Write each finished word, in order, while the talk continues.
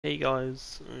Hey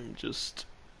guys, I'm just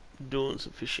doing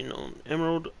some fishing on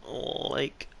Emerald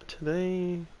Lake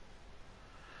today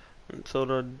and thought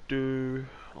I'd do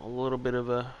a little bit of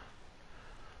a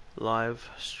live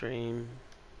stream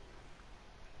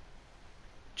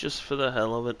just for the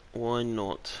hell of it. Why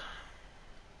not?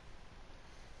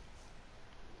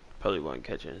 Probably won't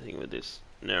catch anything with this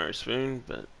narrow spoon,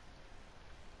 but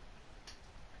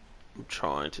I'm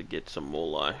trying to get some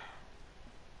walleye.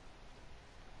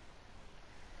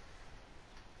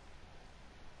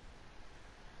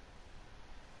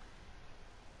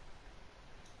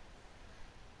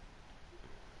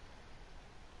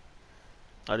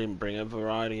 I didn't bring a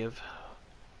variety of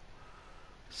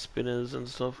spinners and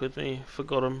stuff with me.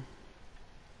 Forgot them.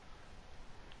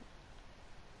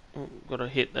 Oh, got a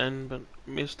hit then, but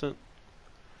missed it.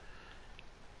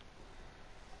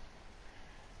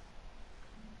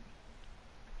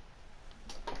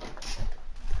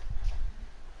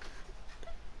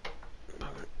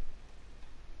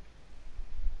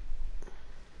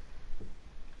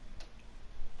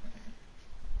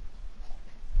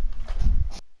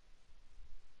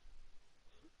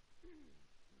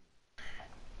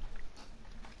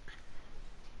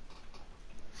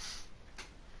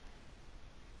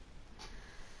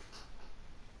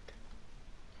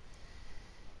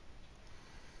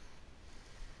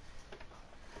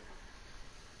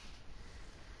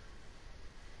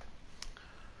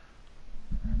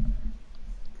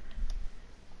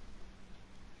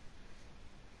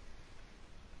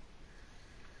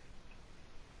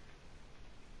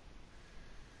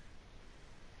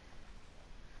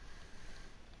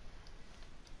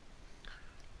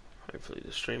 Hopefully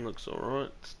the stream looks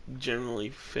alright. It's generally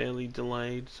fairly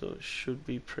delayed, so it should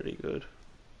be pretty good.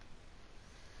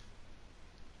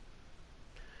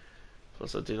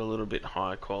 Plus I did a little bit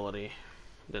higher quality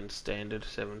than standard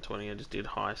 720. I just did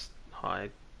high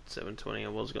 720. I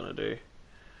was gonna do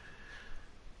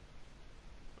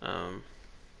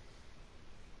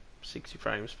 60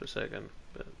 frames per second,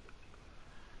 but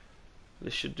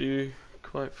this should do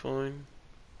quite fine.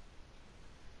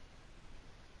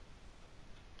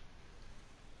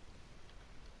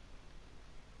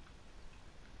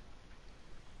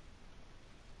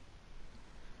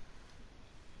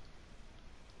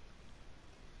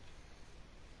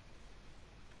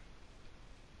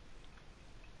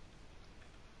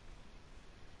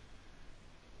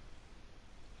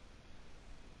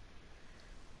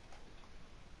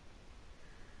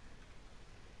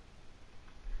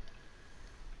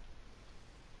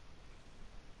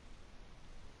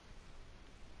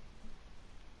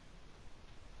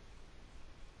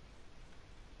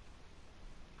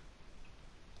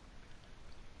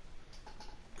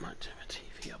 Might turn my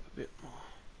TV up a bit more.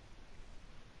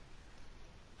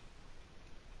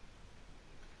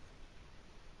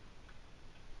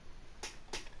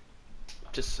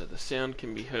 Just so the sound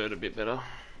can be heard a bit better.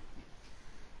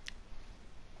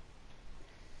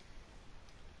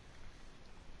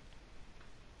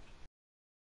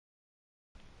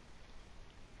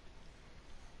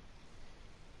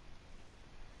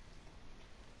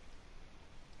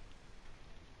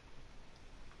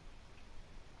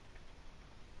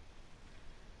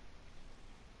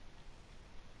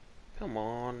 Come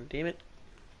on, damn it.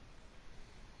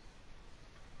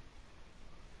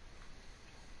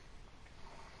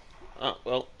 Oh,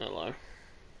 well, hello.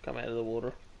 Come out of the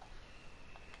water.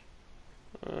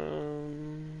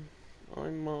 I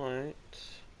might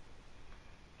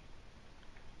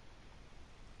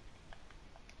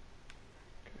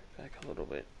go back a little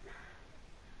bit.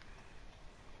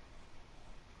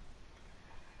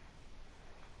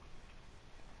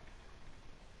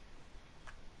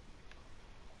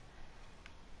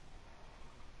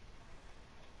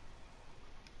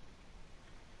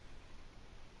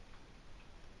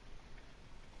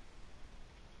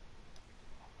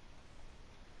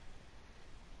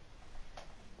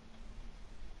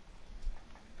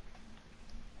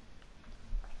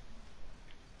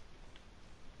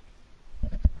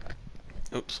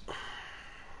 Oops.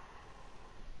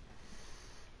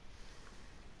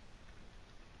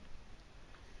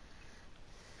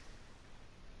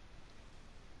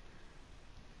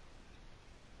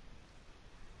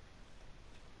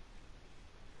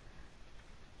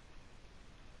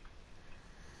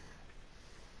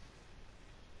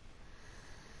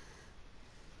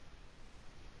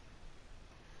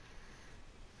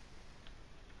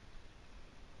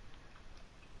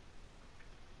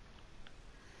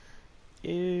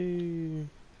 Ew.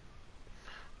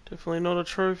 Definitely not a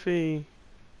trophy.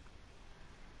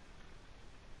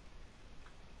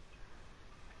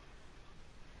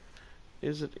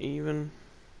 Is it even?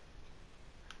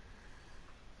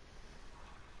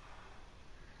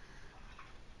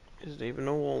 Is it even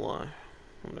a walleye?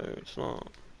 No, it's not.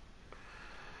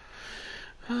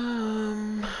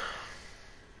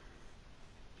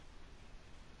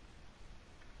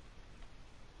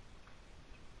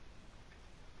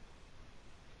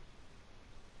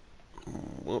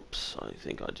 Whoops, I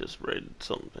think I just read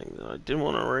something that I didn't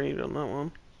want to read on that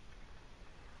one.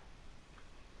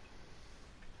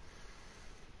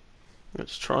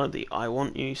 Let's try the I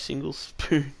Want You single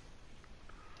spoon.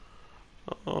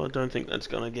 Oh, I don't think that's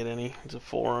gonna get any. It's a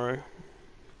 4-0.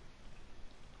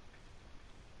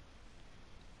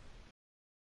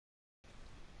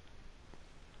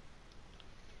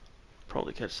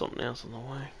 Probably catch something else on the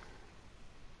way.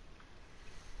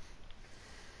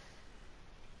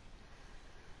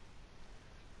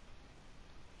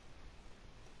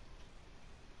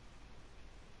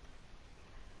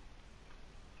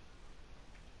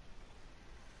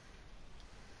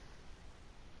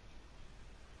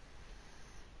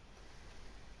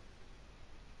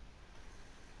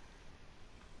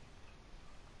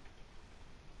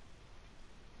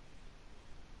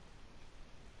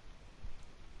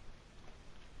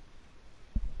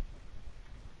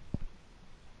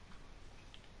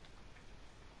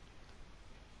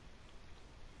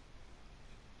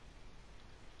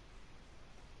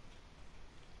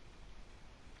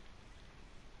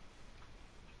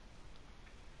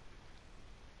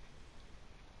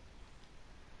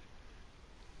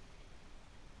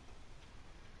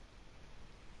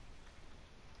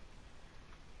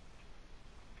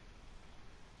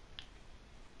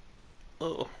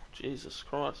 Oh, Jesus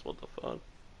Christ, what the fuck?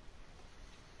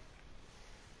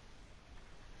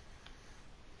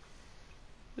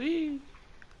 Whee!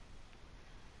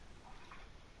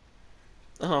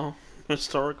 Oh,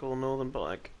 historical northern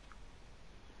black.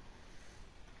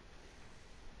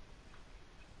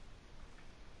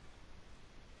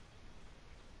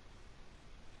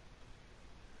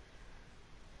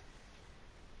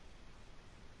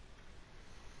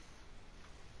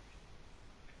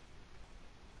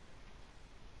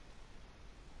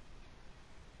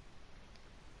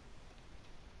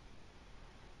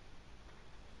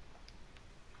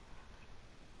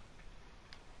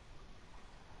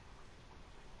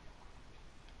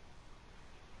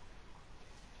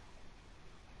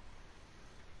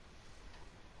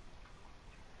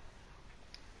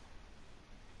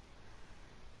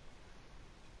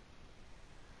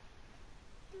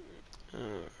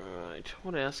 Alright,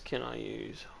 what else can I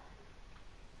use?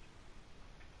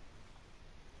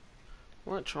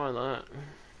 Let's try that.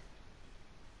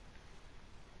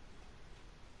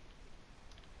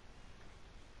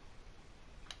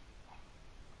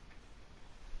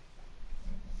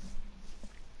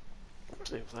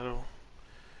 See if that'll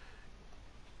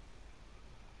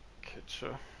catch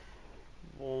a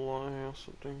walleye or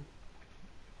something.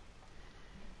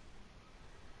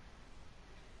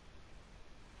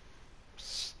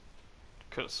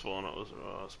 Could have sworn it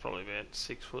was probably about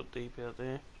 6 foot deep out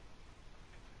there.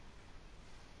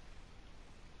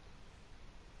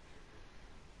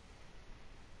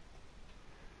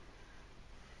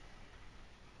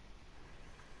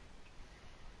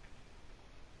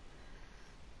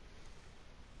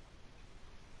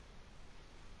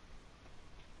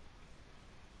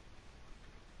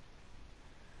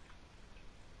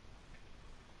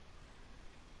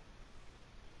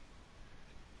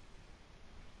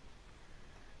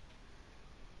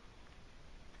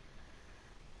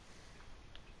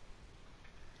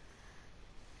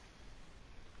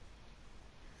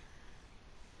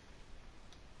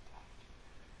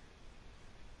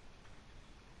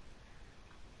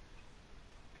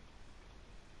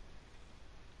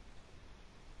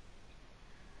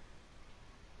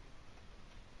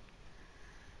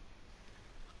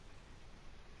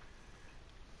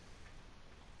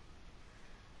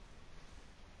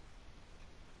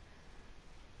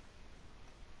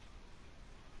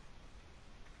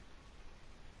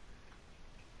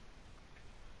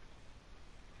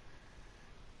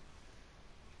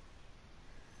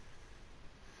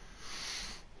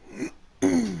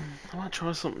 I might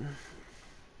try something.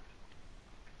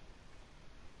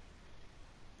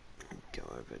 Go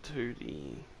over to the...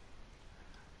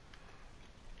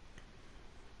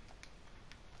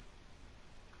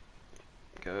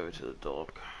 Go over to the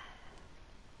dock.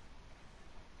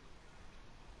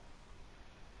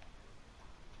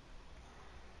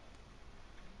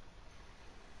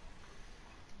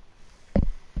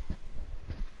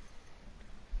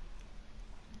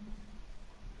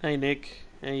 Hey Nick,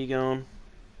 how you going?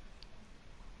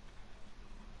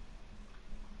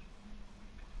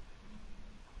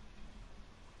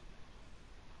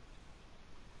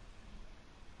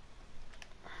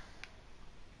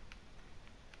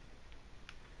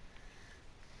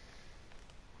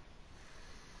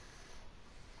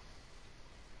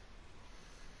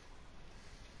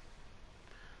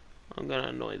 gonna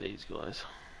annoy these guys.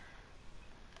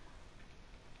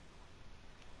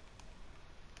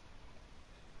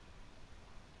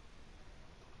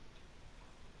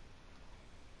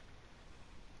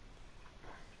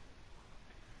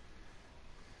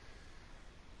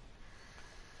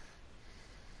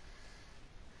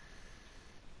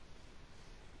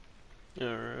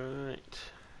 Alright.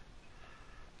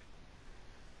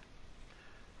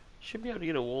 Should be able to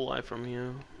get a walleye from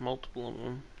here. Multiple of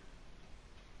them.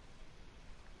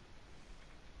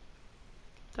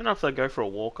 Don't know if they go for a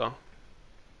walker.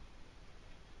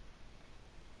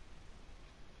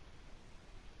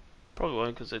 Probably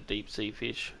won't because they're deep sea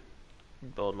fish.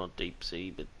 Well, not deep sea,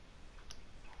 but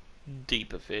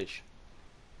deeper fish.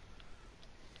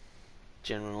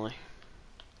 Generally.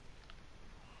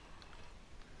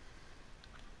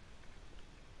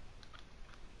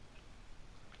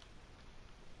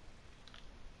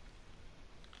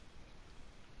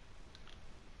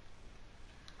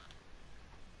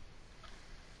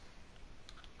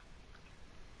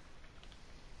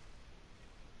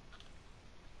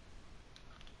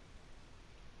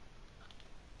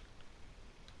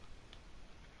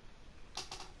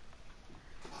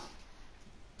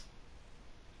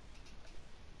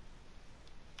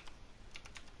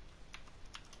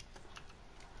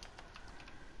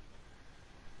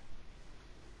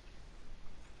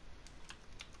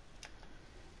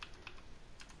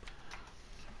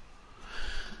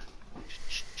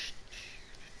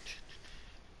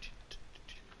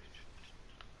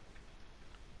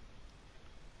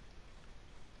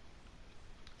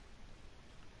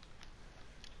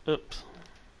 Oops.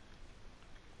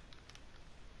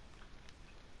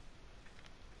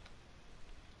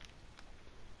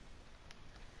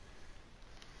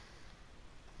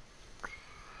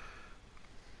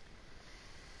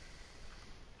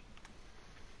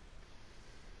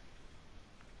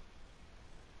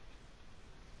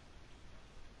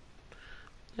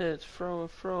 Let's throw a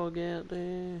frog out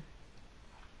there.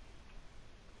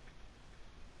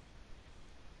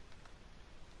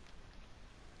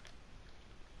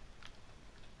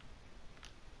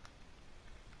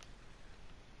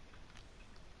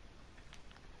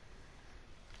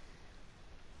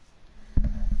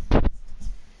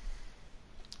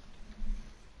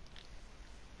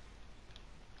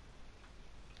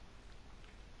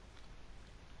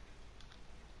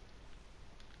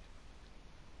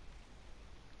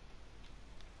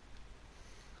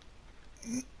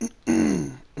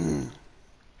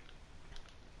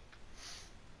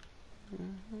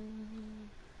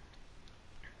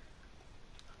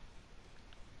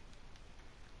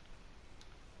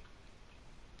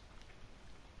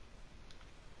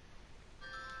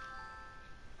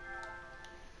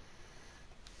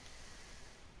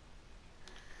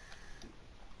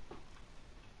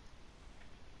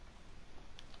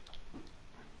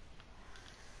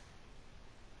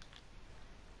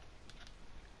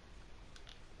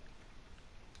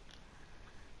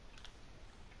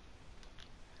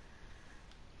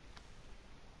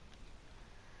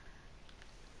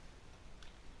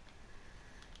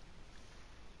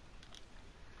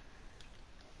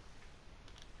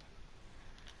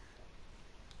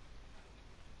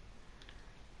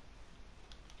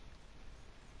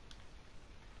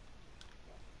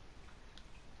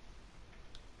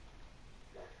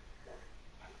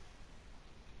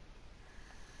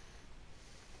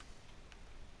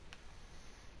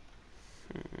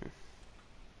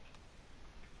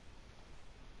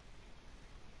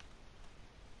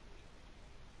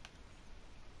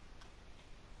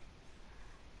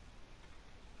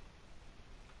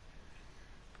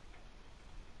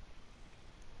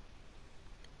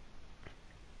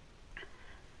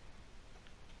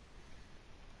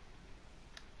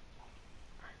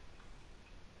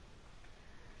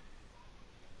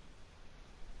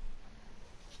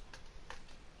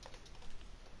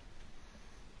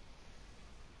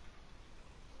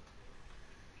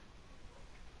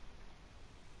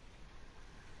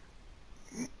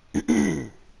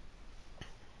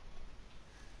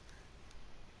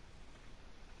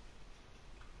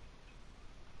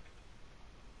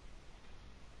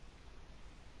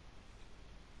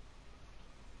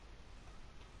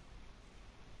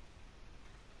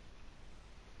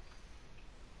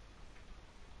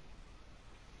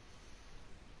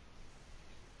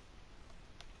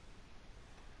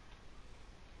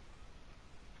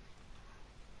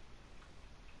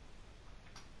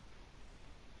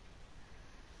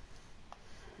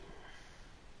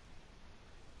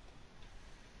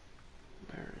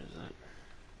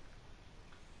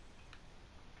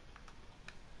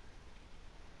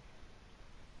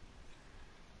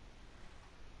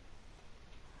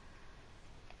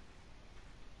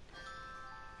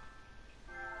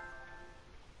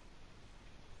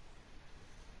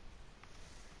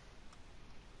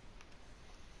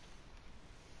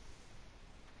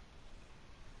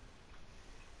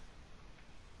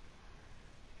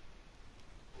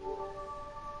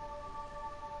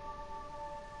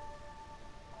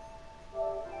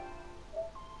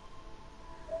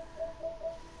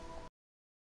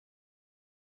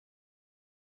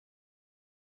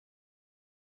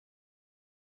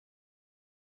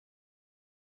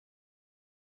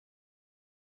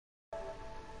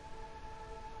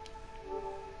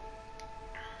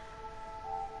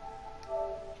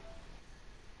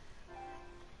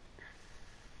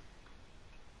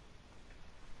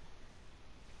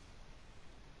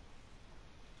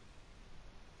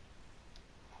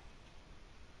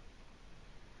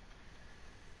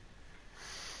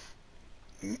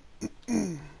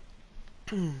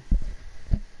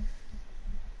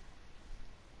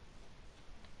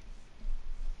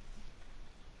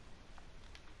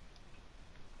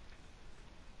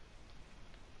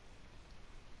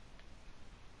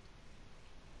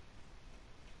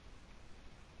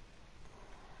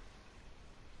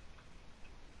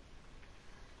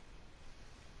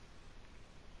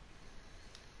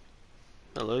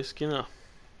 Hello, Skinner.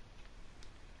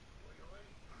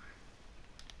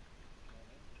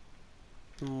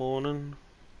 Morning.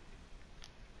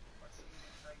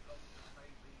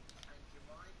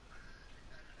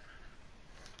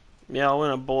 Yeah, I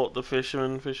went and bought the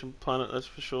Fishing Planet, that's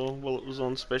for sure. Well, it was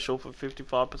on special for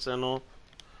 55% off.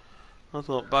 I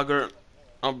thought, bugger it,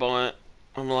 I'll buy it.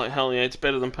 I'm like, hell yeah, it's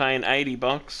better than paying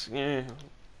 $80. Yeah.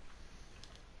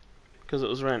 Because it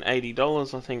was around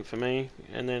 $80, I think, for me.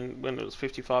 And then when it was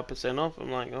 55% off, I'm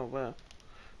like, oh wow,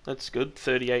 that's good.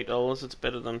 $38, it's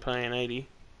better than paying 80,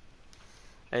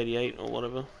 88 or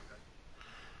whatever.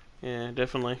 Yeah,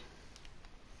 definitely.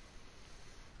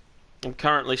 I'm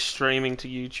currently streaming to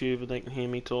YouTube and they can hear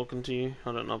me talking to you.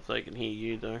 I don't know if they can hear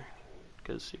you though,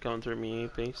 because you're coming through my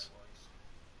earpiece.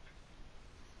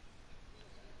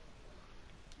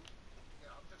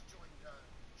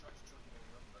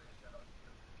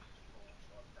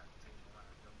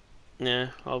 Yeah,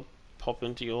 I'll pop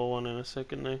into your one in a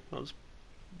second now. I'll just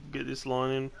get this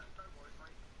line in.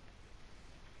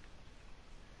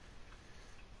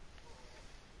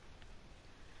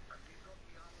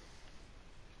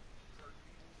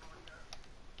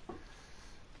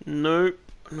 Nope,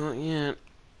 not yet.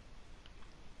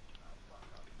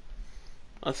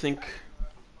 I think...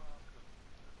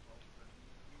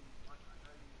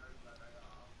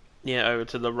 Yeah, over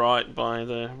to the right by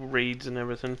the reeds and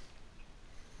everything.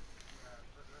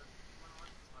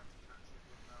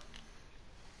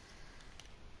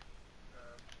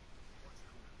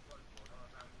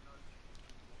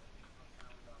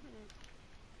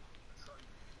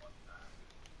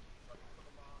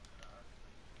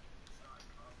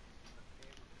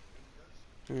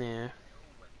 Yeah.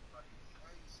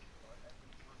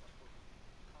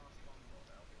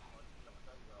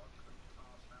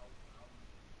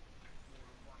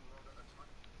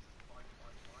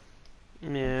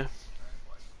 Yeah.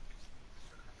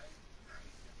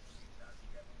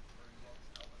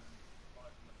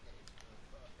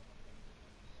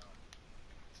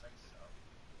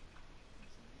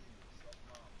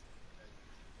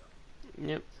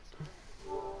 Yep.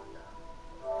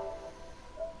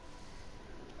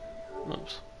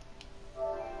 Oops.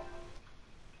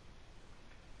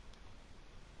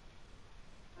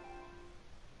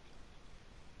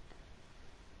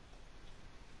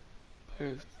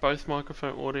 Both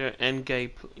microphone audio and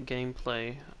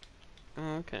gameplay.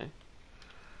 Oh, okay.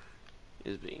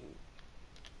 Is being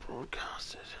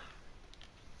broadcasted.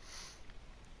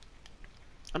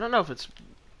 I don't know if it's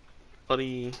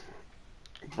bloody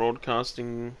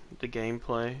broadcasting the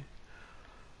gameplay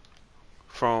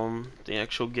from the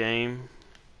actual game,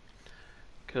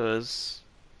 because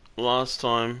last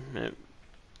time it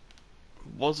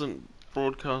wasn't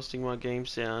broadcasting my game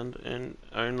sound and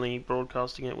only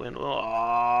broadcasting it when,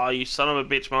 oh, you son of a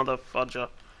bitch, mother fudger.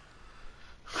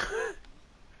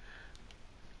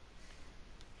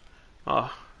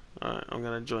 Oh, alright, I'm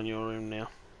gonna join your room now.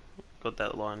 Got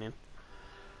that line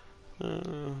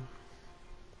in.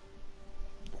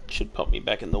 Should pop me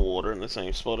back in the water in the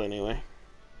same spot anyway.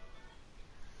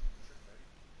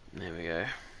 There we go.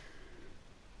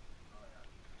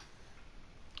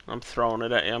 I'm throwing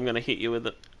it at you. I'm gonna hit you with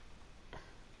it.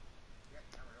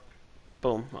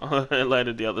 Boom. I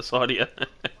landed the other side of you.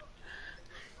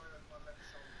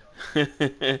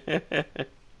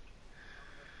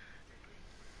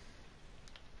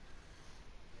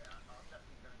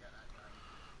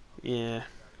 Yeah,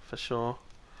 for sure.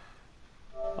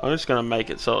 I'm just gonna make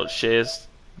it so it shares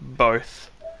both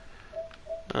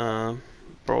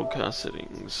broadcast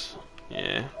settings.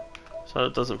 Yeah, so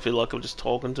it doesn't feel like I'm just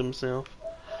talking to myself.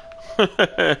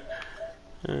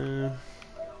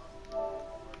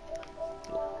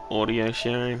 Audio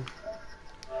sharing.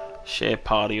 Share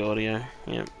party audio.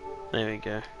 Yep, there we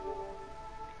go.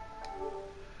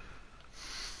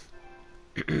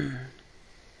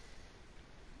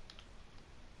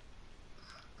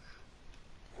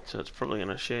 So it's probably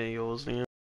gonna share yours now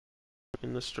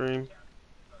in the stream.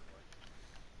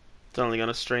 It's only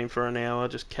gonna stream for an hour,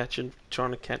 just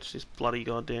trying to catch this bloody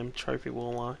goddamn trophy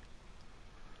walleye.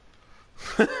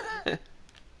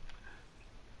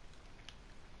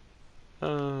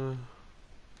 I'm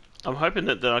hoping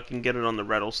that I can get it on the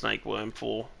rattlesnake worm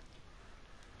for.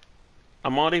 I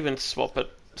might even swap it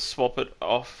swap it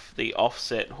off the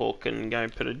offset hook and go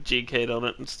put a jig head on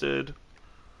it instead.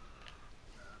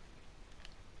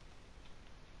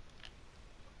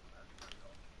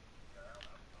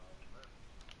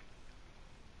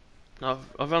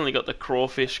 I've only got the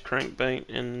crawfish crankbait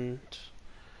and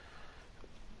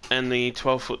the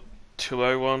 12 foot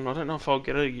 201. I don't know if I'll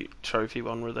get a trophy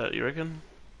one with that. You reckon?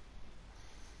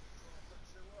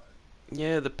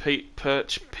 Yeah, the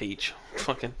peach,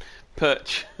 fucking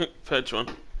perch, perch one.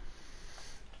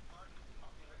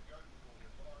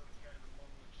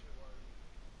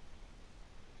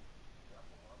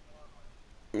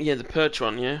 Yeah, the perch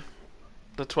one. Yeah,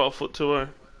 the 12 foot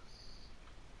 20.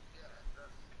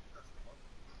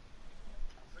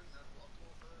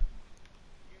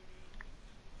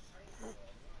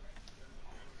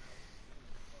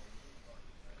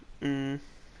 Mm.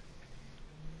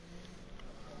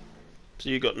 So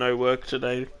you got no work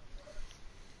today?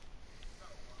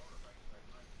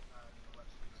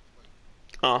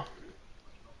 Oh,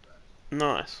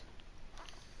 nice.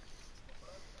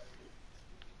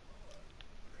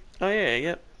 Oh yeah,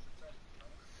 yep,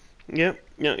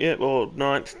 yep. Or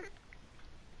ninth.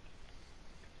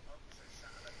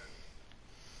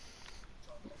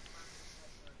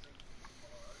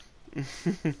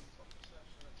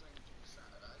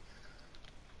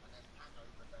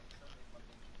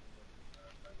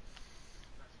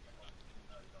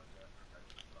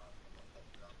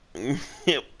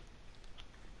 Yep.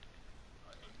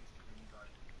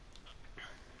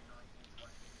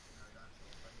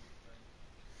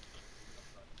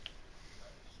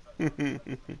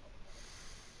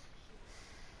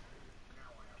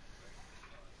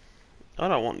 I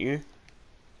don't want you.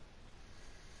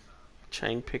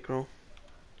 Chain pickerel.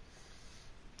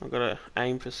 I've got to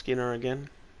aim for Skinner again.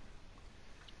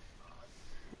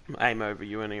 Aim over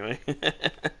you anyway.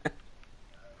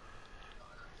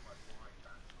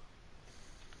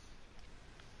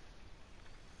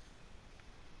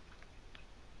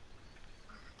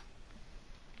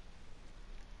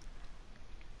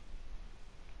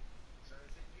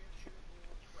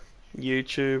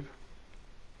 YouTube.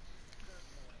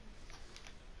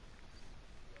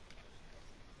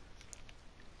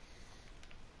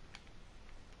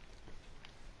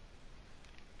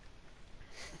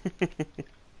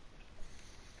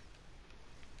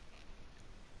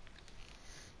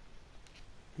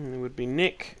 And it would be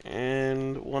Nick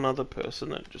and one other person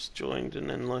that just joined and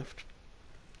then left.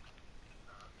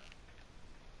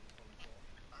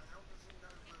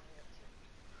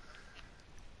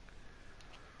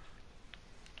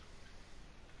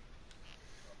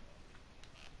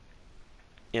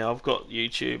 Yeah, I've got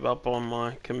YouTube up on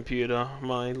my computer.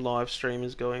 My live stream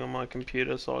is going on my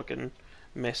computer so I can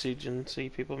message and see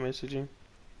people messaging.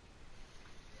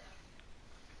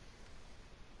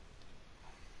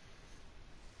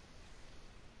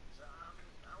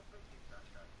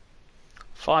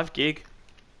 5 gig.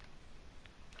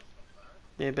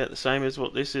 Yeah, about the same as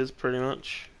what this is, pretty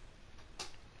much.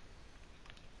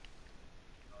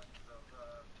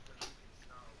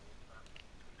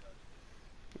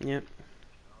 Yep.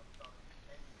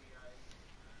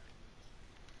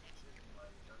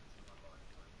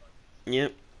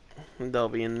 Yep. They'll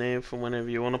be in there for whenever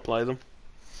you want to play them.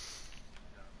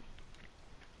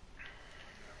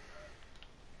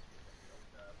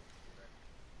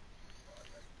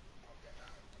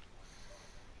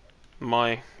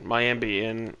 My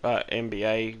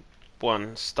NBA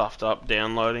one stuffed up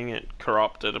downloading. It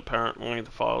corrupted. Apparently,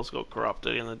 the files got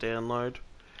corrupted in the download.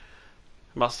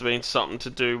 Must have been something to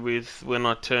do with when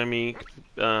I turned my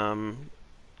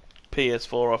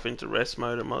PS4 off into rest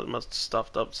mode. It must have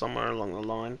stuffed up somewhere along the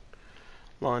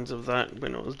lines of that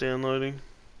when it was downloading.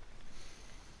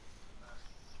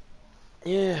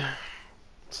 Yeah,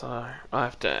 so I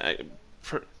have to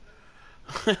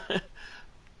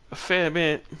a fair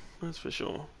bit, that's for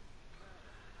sure.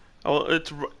 Oh,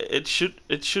 it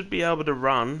should be able to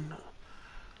run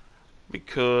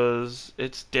because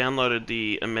it's downloaded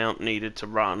the amount needed to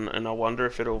run, and I wonder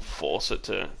if it'll force it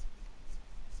to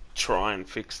try and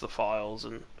fix the files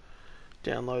and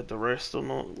download the rest or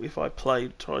not. If I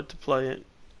tried to play it.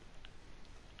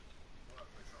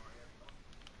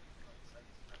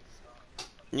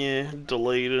 Yeah,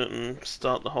 delete it and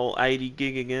start the whole 80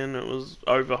 gig again. It was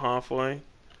over halfway.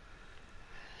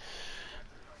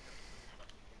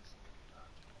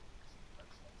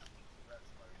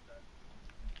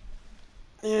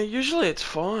 Yeah, usually it's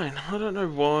fine. I don't know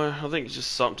why. I think it's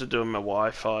just something to do with my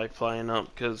Wi-Fi playing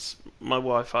up, because my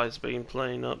Wi-Fi's been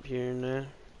playing up here and there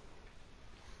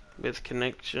with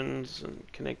connections and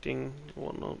connecting and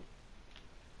whatnot.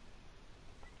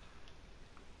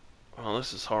 Oh,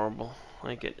 this is horrible. I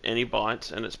didn't get any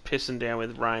bites, and it's pissing down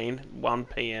with rain. 1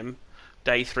 p.m.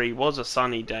 Day 3 was a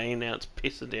sunny day, now it's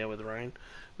pissing down with rain.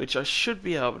 Which I should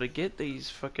be able to get these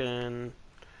fucking...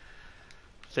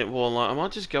 Well, I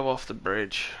might just go off the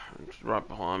bridge, right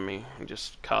behind me, and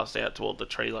just cast out toward the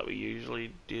tree like we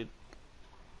usually did.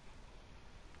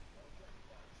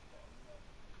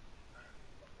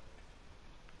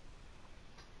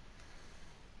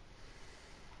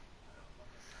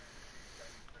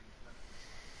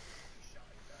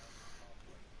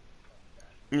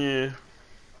 Yeah.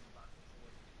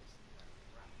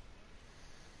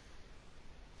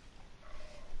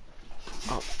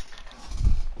 Oh.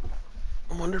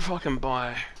 I wonder if I can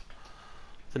buy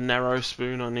the narrow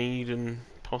spoon I need and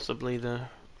possibly the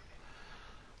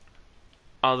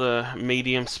other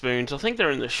medium spoons. I think they're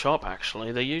in the shop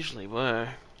actually. They usually were.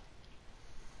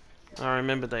 I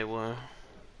remember they were.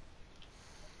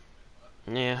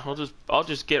 Yeah, I'll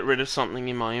just get rid of something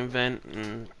in my invent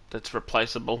and that's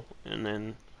replaceable, and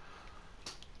then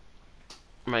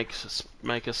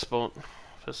make a spot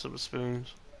for some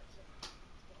spoons.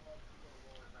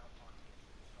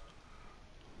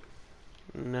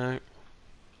 No.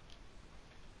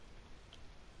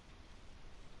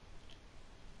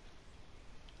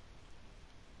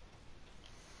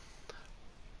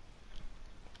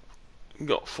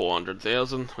 Got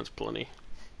 400,000. That's plenty.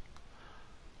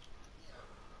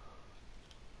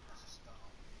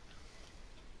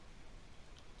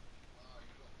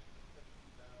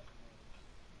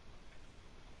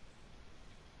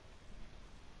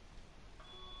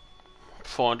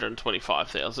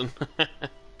 $425,000.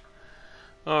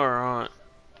 All right.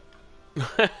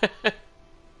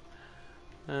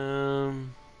 Alright,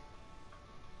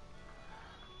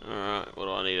 what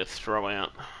do I need to throw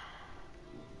out?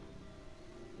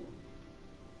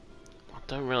 I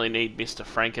don't really need Mr.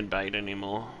 Frankenbait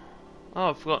anymore.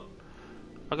 Oh,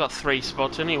 I got 3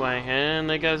 spots anyway, and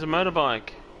there goes a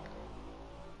motorbike.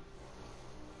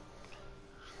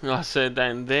 I said,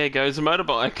 then there goes a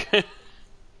motorbike.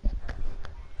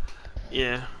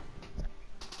 Yeah.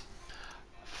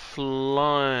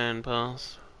 Flying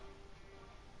past.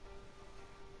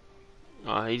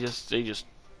 Oh, he just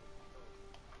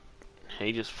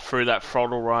threw that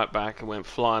throttle right back and went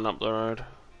flying up the road.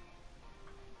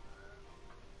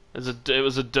 It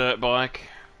was a dirt bike.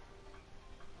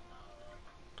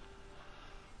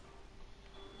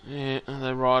 Yeah,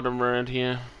 they ride them around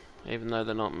here, even though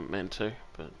they're not meant to.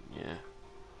 But yeah,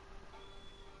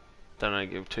 they don't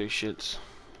give 2 shits.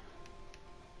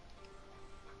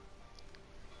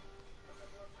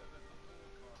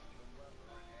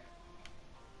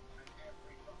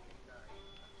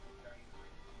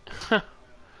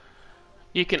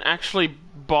 You can actually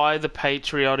buy the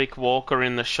patriotic walker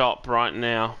in the shop right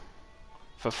now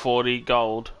for 40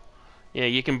 gold. Yeah,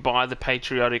 you can buy the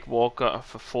patriotic walker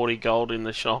for 40 gold in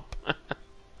the shop.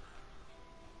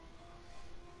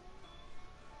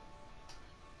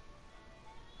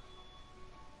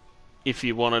 If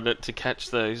you wanted it to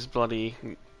catch those bloody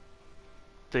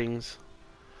things.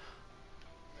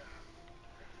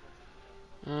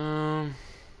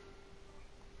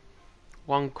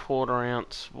 1/4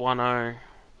 ounce, 10.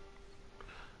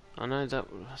 I know that.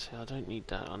 See, I don't need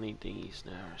that. I need these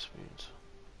narrow spoons.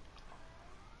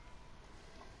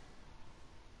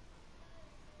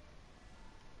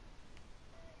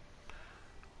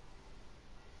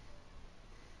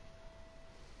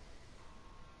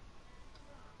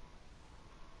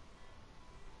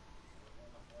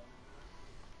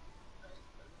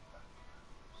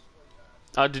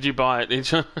 Oh, did you buy it? Did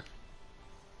you?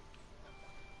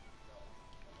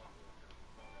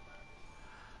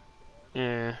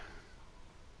 Yeah.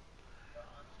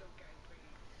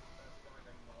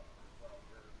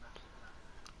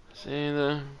 See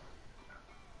the.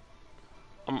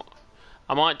 I'm,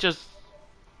 I might just.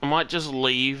 I might just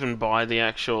leave and buy the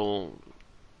actual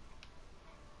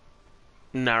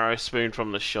narrow spoon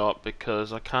from the shop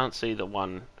because I can't see the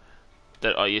one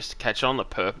that I used to catch on the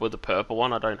purple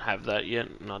one. I don't have that yet,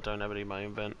 and I don't have it in my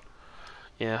invent.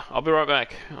 Yeah, I'll be right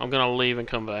back. I'm gonna leave and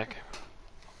come back.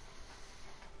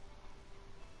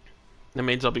 That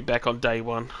means I'll be back on day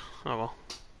 1. Oh well.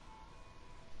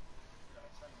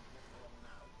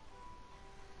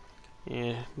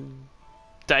 Yeah.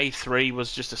 Day 3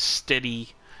 was just a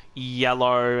steady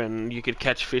yellow, and you could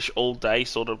catch fish all day,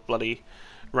 sort of bloody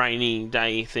rainy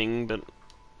day thing, but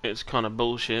it's kind of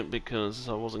bullshit because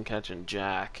I wasn't catching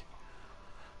jack.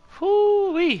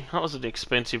 Whoo-wee, that was an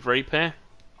expensive repair.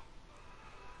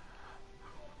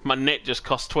 My net just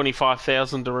cost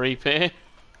 25,000 to repair.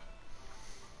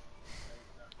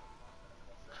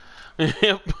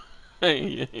 Yep.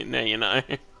 Now you know.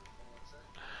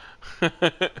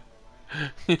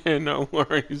 Yeah, no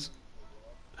worries.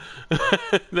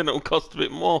 Then it'll cost a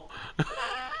bit more.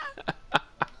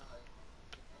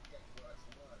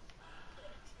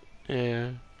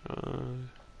 Yeah.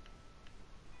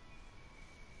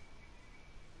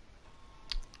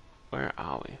 Where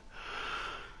are we?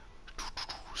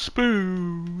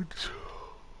 Spoons.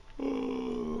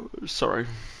 Sorry.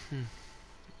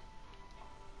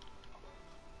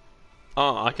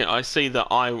 Oh, I see that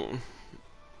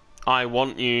I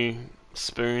want you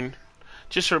spoon.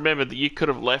 Just remember that you could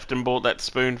have left and bought that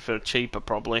spoon for cheaper,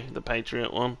 probably the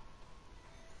Patriot one.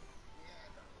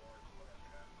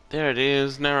 There it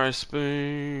is, narrow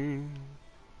spoon.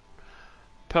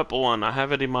 Purple one. I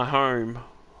have it in my home.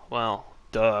 Well,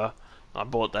 duh. I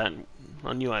bought that.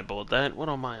 I knew I bought that. What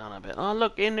am I on about? Oh,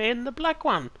 look, in the black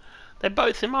one. They're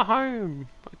both in my home.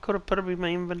 I could have put them in my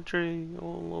inventory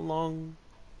all along.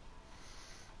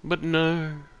 But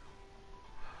no.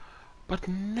 But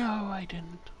no, I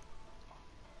didn't.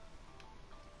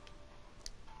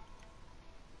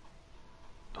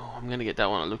 Oh, I'm gonna get that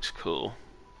one. It looks cool.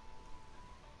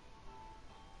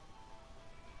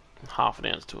 Half an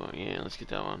ounce to it. Yeah, let's get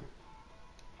that one.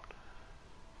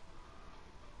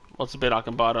 What's the bet I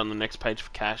can buy it on the next page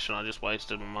for cash and I just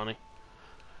wasted my money?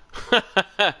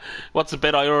 What's the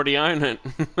bet I already own it?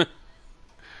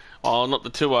 Oh, not the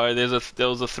 2-0. There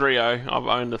was a 3-0. I've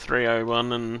owned the 3-0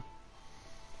 one and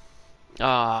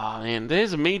ah, man,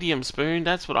 there's a medium spoon.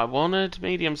 That's what I wanted.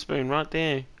 Medium spoon right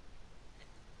there.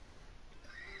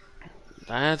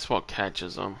 That's what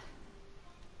catches them.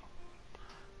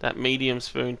 That medium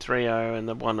spoon 3-0 and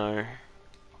the 1-0.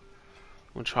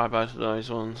 We'll try both of those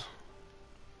ones.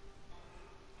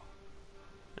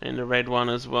 And the red one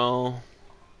as well.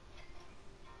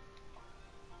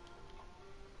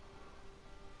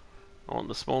 I want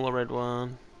the smaller red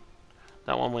one.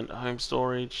 That one went to home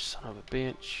storage. Son of a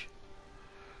bitch.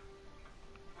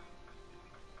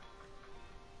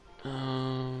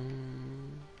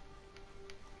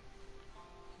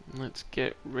 Let's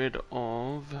get rid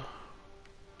of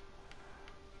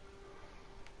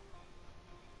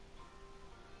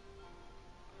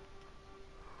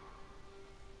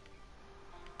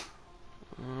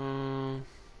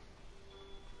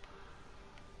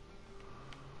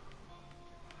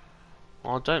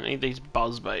I don't need these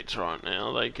buzz baits right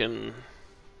now. They can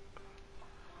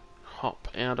hop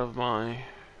out of my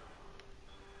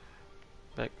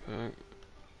backpack.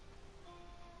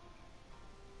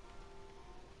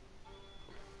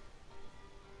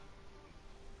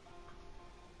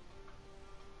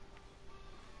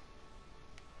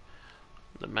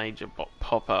 The major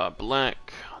popper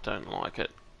black. I don't like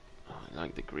it. I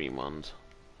like the green ones.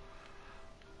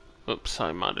 Oops,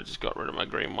 I might have just got rid of my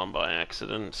green one by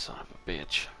accident. Son of a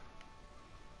bitch.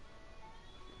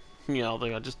 Yeah, I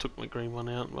think I just took my green one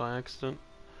out by accident.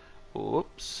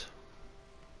 Whoops.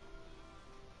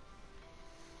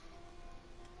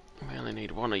 We only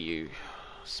need one of you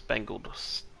spangled,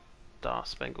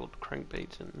 star-spangled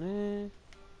crankbaits in there.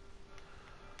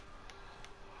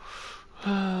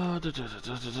 What do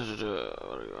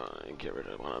you want? Get rid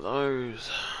of one of those.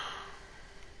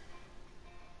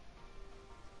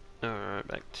 Alright,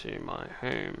 back to my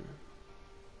home.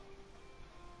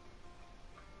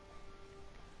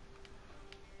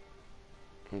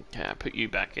 Okay, I put you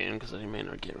back in because I didn't mean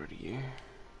to get rid of you.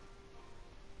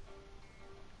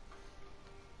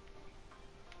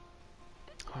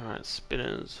 Alright,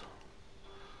 spinners.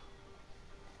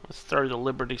 Let's throw the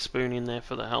Liberty Spoon in there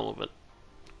for the hell of it.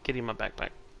 Get in my backpack.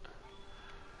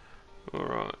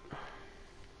 Alright.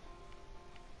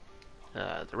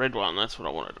 The red one, that's what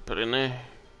I wanted to put in there.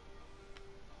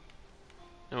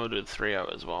 And we'll do the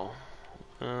 3-0 as well.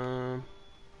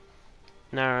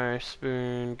 Narrow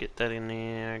spoon, get that in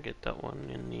there, get that one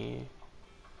in there.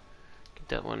 Get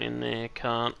that one in there,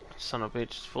 can't. Son of a bitch,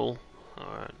 it's full.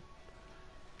 Alright.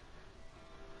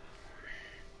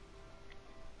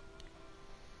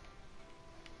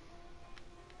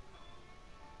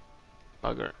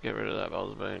 Bugger it, get rid of that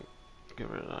buzz bait. Get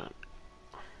rid of that.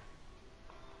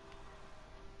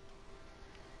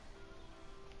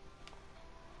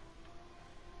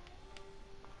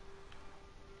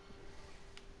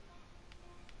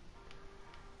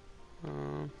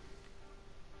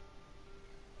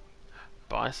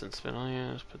 Bison spinner,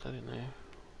 yeah, let's put that in there.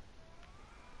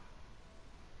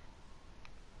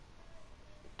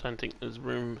 Don't think there's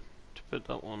room to put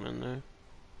that one in there.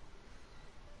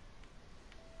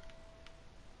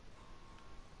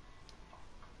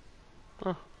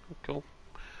 Oh, cool.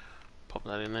 Pop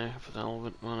that in there for the hell of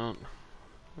it, why not?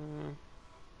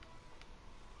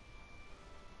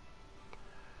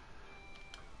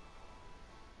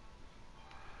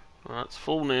 Well, it's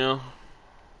full now.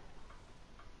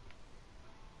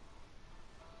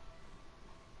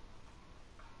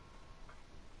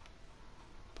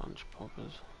 bunch of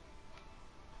poppers.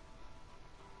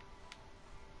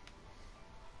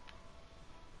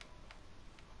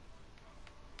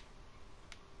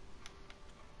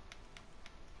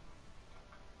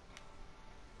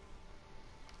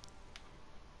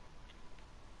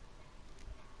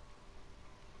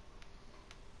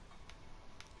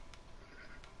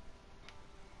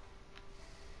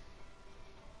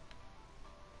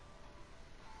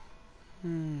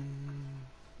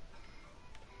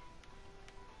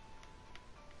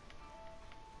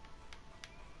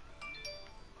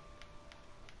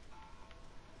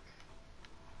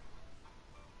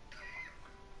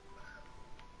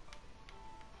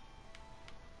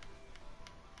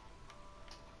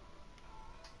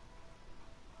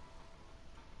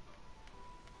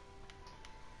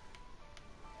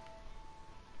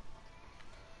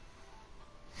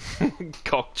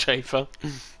 Cockchafer.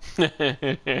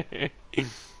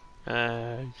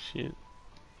 Shit.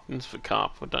 It's for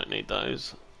carp, we don't need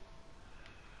those.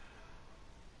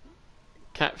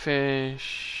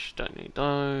 Catfish, don't need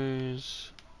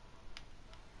those.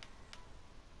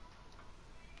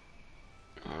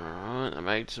 Alright, I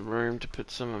made some room to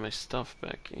put some of my stuff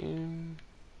back in.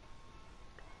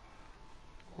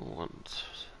 I want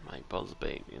my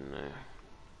buzzbait in there.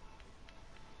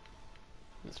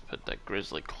 Let's put that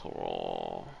grizzly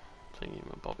claw thingy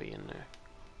my bobby in there.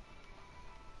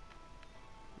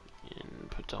 And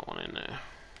put that one in there.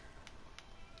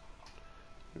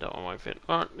 That one won't fit.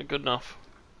 Alright, they're good enough.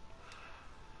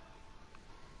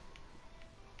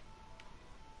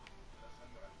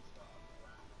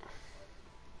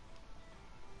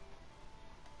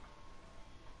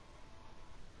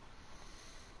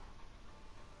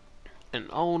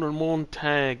 An old and worn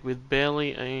tag with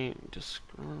barely a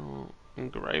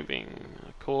engraving.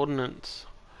 Coordinates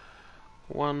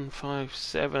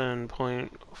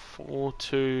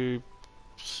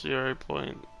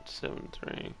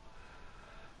 157.420.73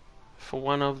 for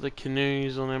one of the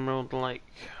canoes on Emerald Lake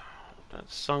that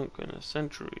sunk in a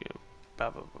century of blah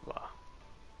blah blah blah.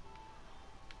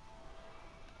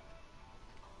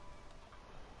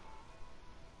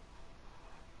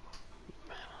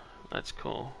 That's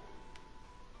cool.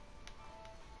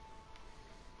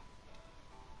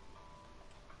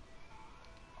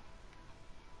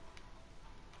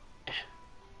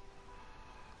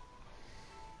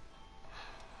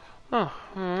 Oh,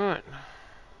 alright.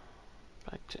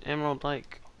 Back to Emerald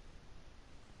Lake.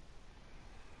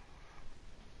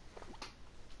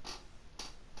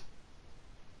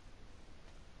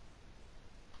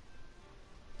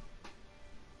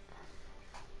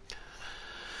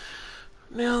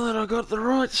 Now that I got the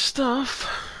right stuff.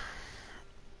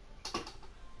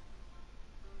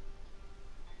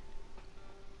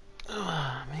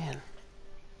 Oh, man.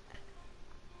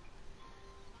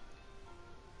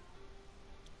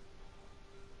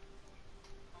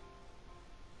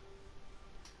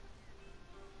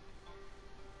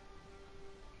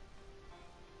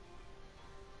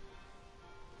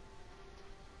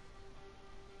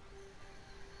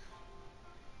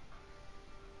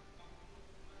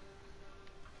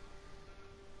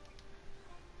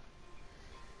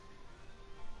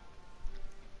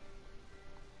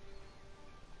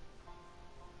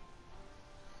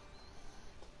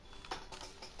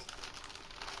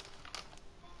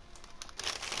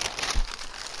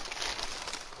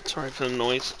 Sorry for the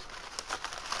noise.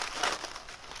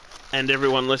 And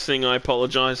everyone listening, I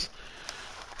apologise.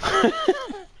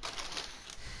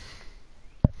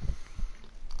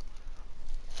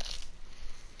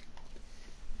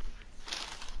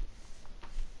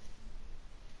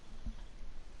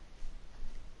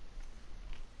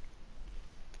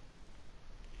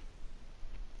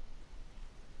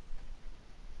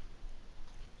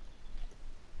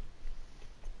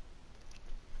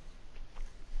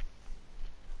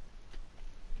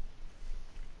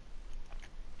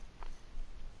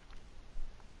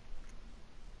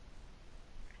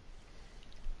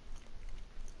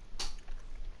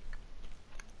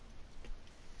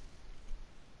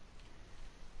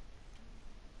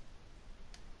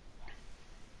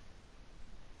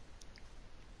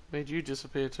 Where'd you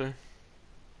disappear to?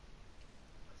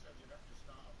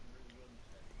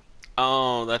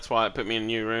 Oh, that's why it put me in a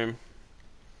new room.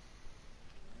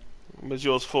 Was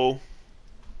yours full?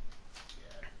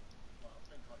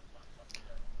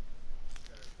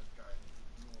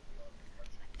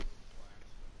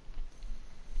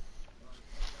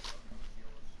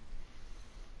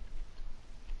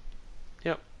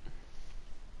 Yep.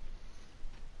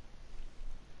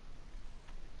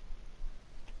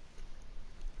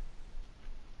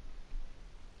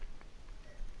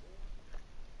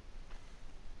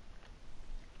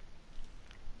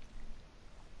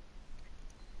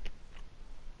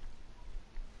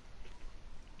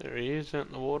 There he is out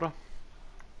in the water.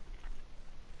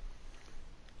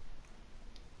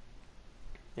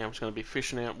 Yeah, I'm just going to be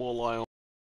fishing out walleye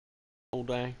all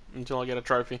day until I get a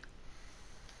trophy.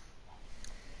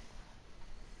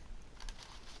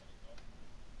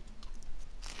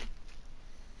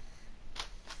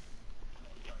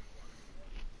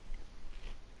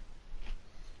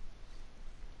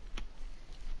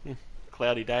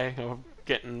 Cloudy day.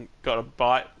 I've got a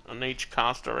bite on each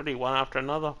cast already, one after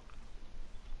another.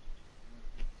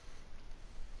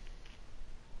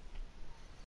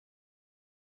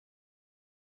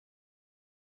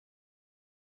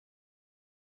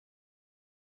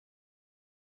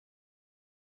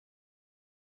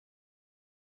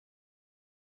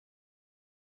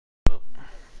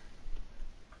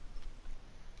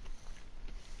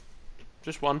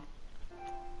 Just one.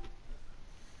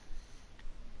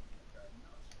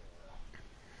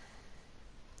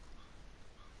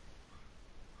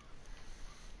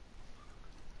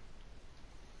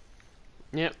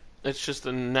 Yep, it's just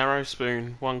a narrow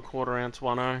spoon, 1/4 ounce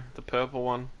 1/0, the purple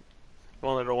one.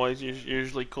 One that always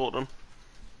usually caught them.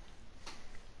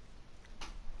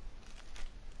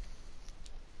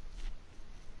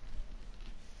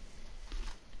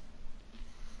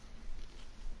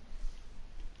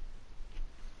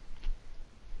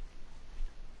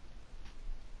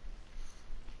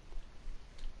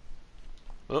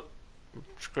 Oh,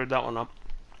 screwed that one up.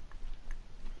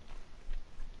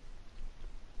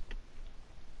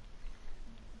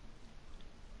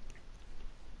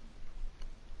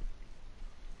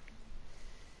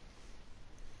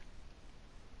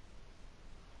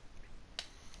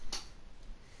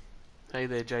 Hey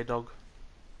there, J-Dog.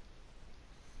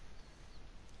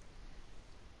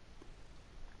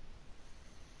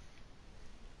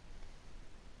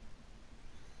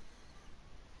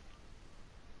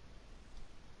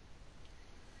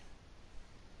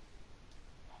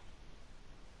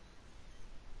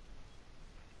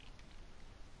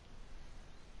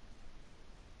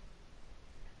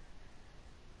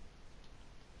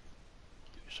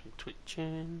 Do some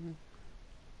twitching.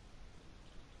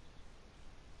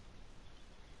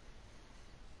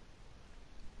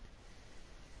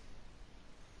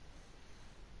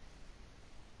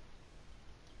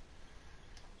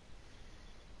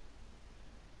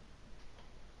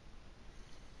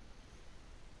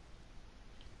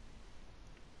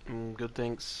 Good,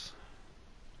 thanks.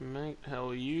 Mate, how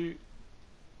are you?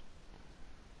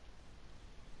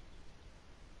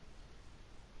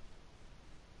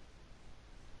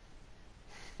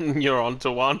 You're on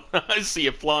to one. I see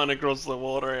you flying across the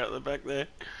water out the back there.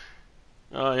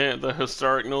 Oh yeah, the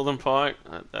historic Northern Pike.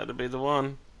 That'd be the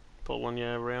one. Pulling you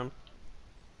around.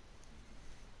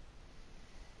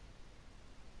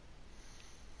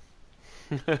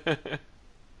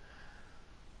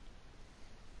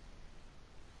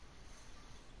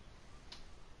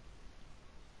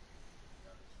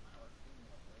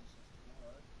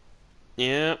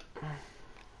 Yeah.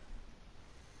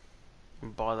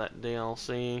 Buy that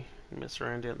DLC. Mess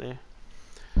around out there.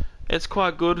 It's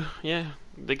quite good, yeah.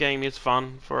 The game is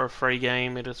fun. For a free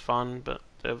game, it is fun, but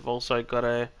they've also got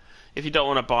a... If you don't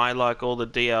want to buy like all the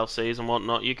DLCs and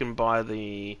whatnot, you can buy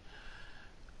the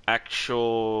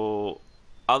actual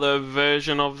other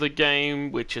version of the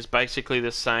game, which is basically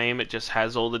the same. It just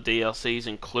has all the DLCs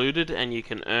included, and you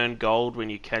can earn gold when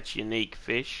you catch unique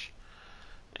fish.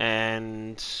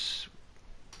 And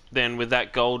then with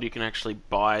that gold, you can actually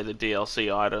buy the DLC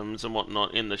items and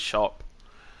whatnot in the shop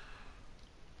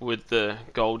with the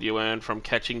gold you earn from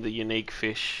catching the unique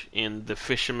fish in the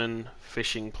Fisherman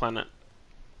Fishing Planet.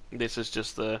 This is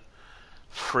just the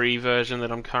free version that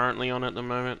I'm currently on at the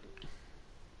moment.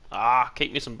 Ah,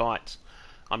 keep me some bites.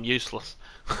 I'm useless.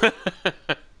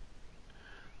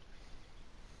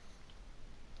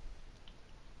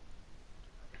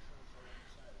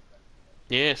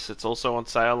 Yes, it's also on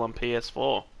sale on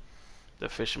PS4. The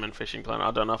Fisherman Fishing Planet.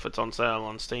 I don't know if it's on sale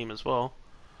on Steam as well.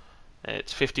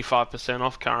 It's 55%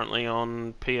 off currently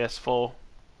on PS4.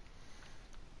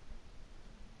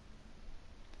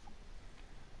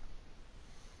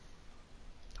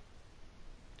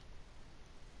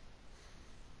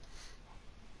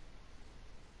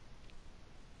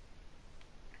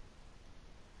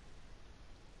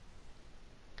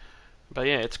 But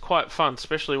yeah, it's quite fun,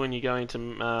 especially when you go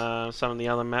into some of the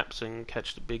other maps and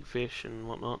catch the big fish and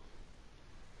whatnot.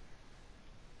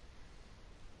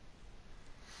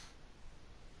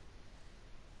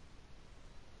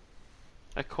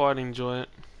 I quite enjoy it.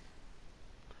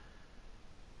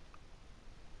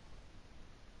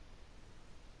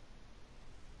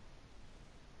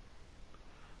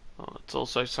 Oh, it's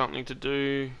also something to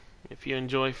do If you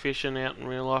enjoy fishing out in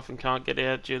real life and can't get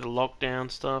out due to lockdown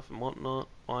stuff and whatnot,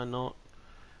 why not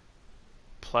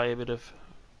play a bit of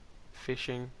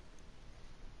fishing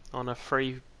on a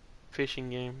free fishing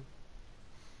game?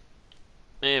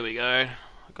 There we go.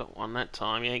 I got one that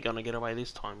time. You ain't gonna get away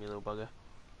this time, you little bugger.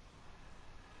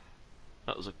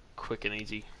 That was a quick and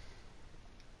easy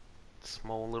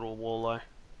small little walleye.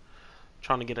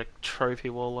 Trying to get a trophy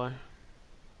walleye.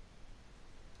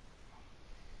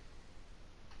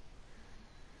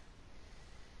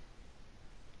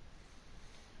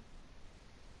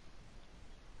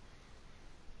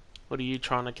 What are you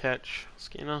trying to catch,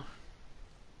 Skinner?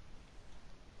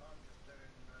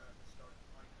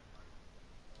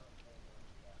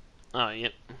 Oh,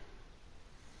 yep.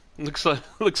 Looks like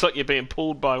you're being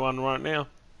pulled by one right now.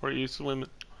 Or are you swimming?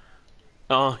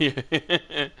 Oh, yeah.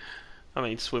 I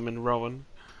mean, swimming, rowing.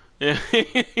 Yeah.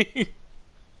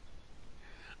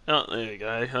 Oh, there we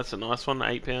go. That's a nice one,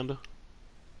 8-pounder.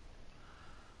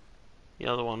 The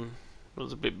other one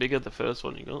was a bit bigger, the first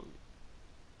one you got.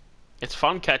 It's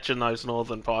fun catching those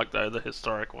northern pike, though, the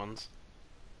historic ones.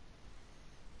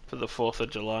 For the 4th of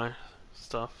July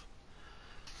stuff.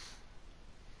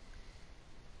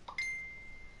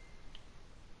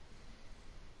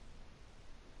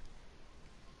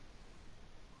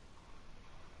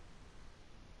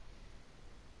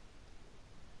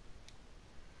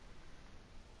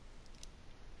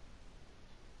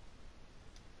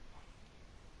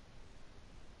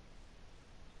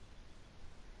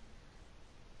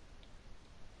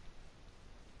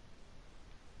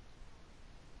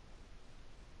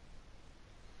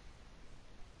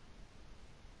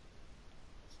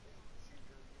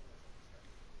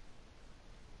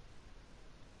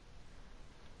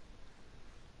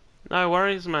 No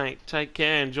worries, mate. Take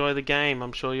care. Enjoy the game.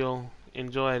 I'm sure you'll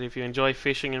enjoy it. If you enjoy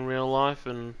fishing in real life,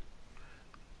 and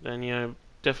then you're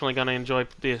definitely going to enjoy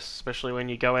this, especially when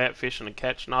you go out fishing and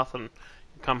catch nothing.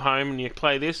 You come home and you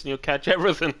play this and you'll catch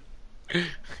everything.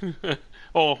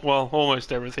 Oh, well,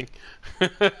 almost everything.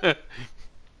 And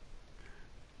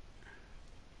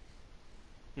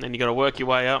then you got to work your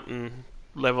way up and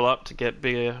level up to get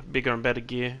bigger and better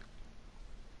gear.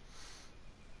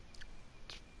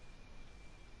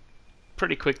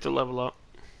 Pretty quick to level up.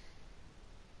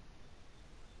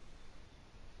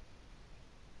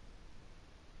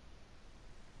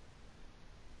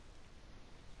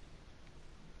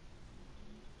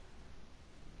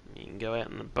 You can go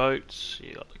out in the boats.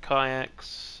 You got the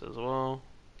kayaks as well.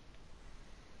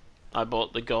 I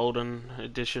bought the golden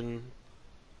edition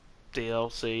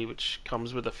DLC, which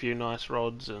comes with a few nice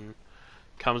rods and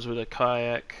comes with a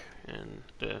kayak and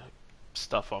the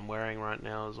stuff I'm wearing right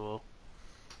now as well.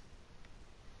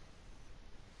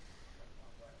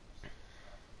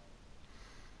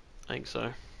 I think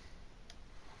so.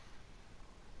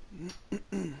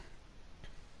 Can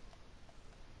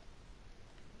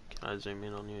I zoom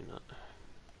in on you? No.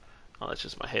 Oh, that's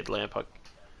just my headlamp. I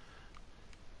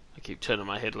keep turning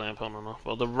my headlamp on and off.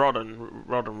 Well, the rod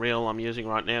and reel I'm using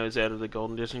right now is out of the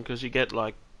golden edition because you get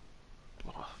like,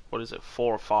 what is it,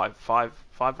 4 or 5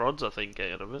 rods I think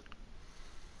out of it.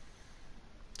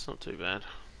 It's not too bad.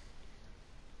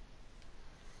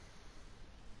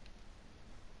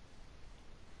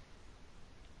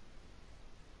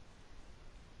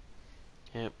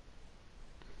 Yep.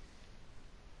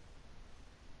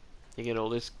 You get all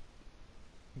this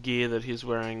gear that he's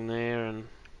wearing there and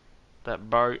that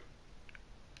boat,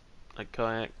 that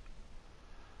kayak.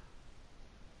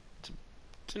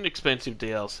 It's an expensive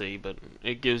DLC, but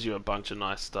it gives you a bunch of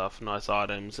nice stuff, nice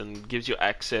items, and gives you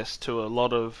access to a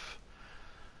lot of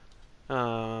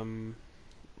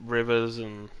rivers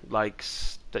and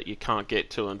lakes that you can't get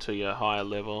to until you're higher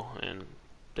level, and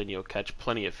then you'll catch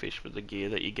plenty of fish with the gear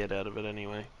that you get out of it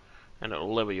anyway, and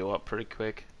it'll level you up pretty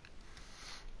quick.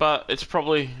 But it's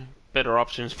probably better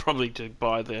option is probably to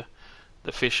buy the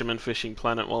Fisherman Fishing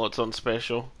Planet while it's on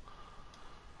special,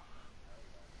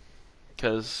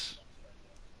 because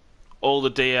all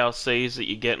the DLCs that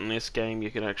you get in this game,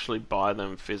 you can actually buy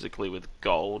them physically with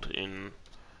gold in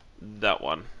that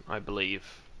one, I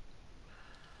believe.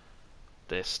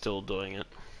 They're still doing it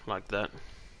like that.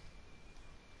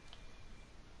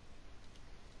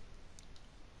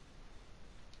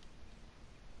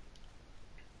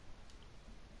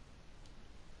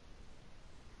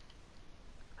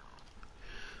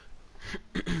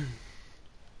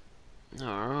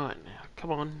 Alright, now,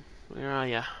 come on. Where are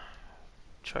ya?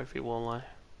 Trophy walleye.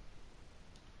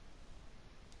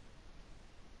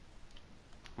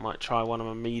 Might try one of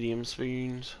my medium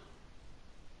spoons.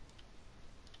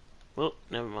 Well,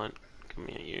 never mind. Come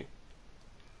here, you.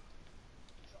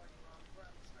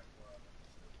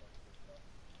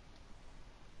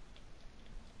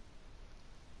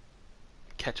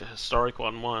 catch a historic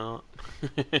one. Why not?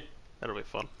 That'll be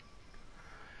fun.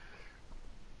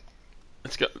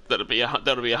 That'll be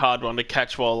a hard one to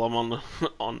catch while I'm on the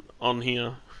on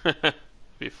here.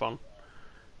 Be fun.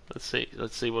 Let's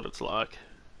see what it's like.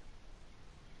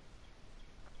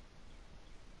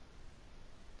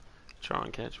 Try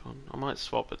and catch one. I might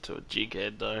swap it to a jig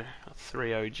head though, a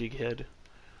 3.0 jig head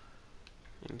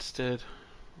instead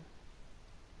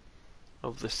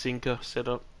of the sinker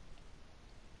setup,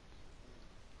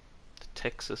 the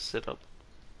Texas setup.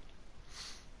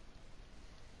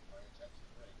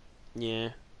 Yeah.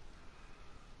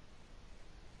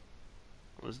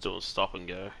 I was doing stop and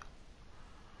go.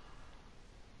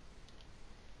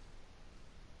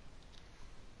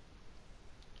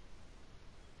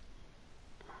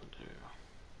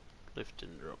 Lift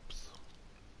and drops.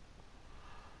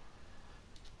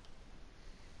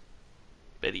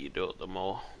 Better you do it, the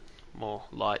more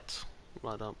lights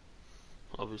light up,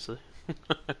 obviously.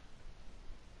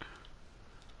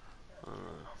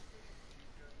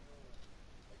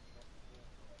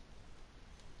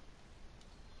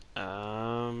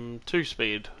 Two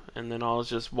speed, and then I was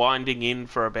just winding in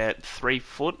for about 3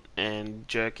 foot and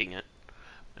jerking it,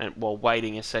 and well,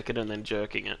 waiting a second and then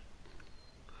jerking it.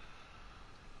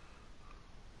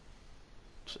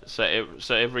 So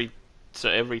every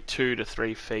 2 to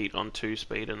 3 feet on 2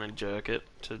 speed, and then jerk it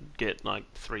to get like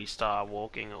 3-star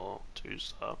walking or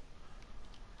 2-star.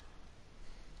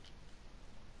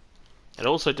 It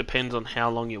also depends on how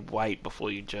long you wait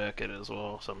before you jerk it as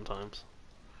well. Sometimes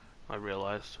I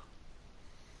realized.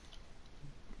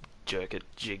 Jerk it,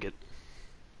 jig it,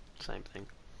 same thing.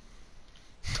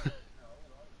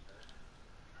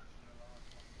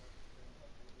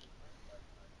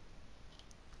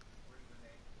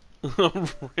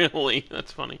 Really?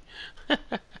 That's funny.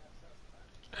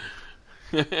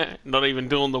 Not even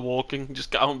doing the walking,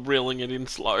 just going reeling it in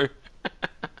slow.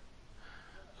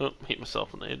 Oh, hit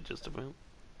myself on the head just about.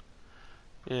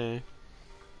 Yeah.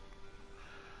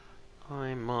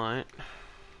 I might.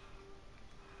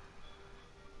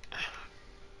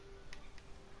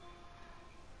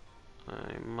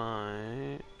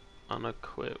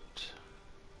 Unequipped.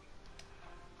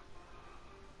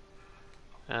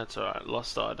 That's alright,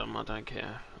 lost item, I don't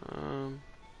care. Where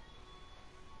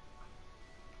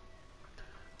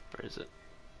is it?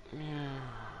 Yeah.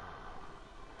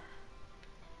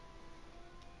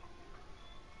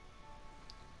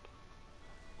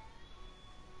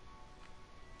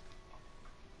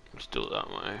 Let's do it that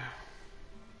way.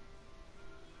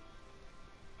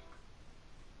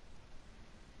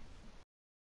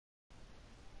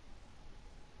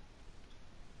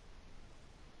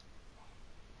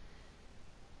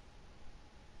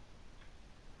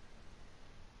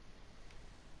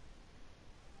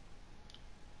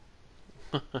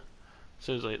 As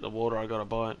soon as I hit the water, I got a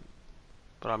bite,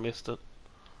 but I missed it.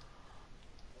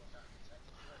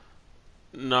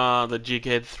 Nah, the jig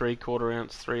head 3/4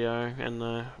 ounce 3.0 and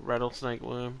the rattlesnake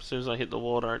worm. As soon as I hit the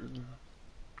water, it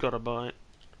got a bite.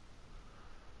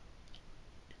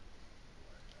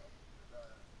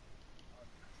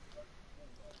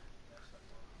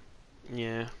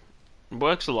 Yeah, it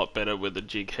works a lot better with a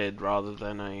jig head rather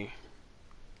than a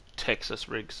Texas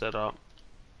rig setup.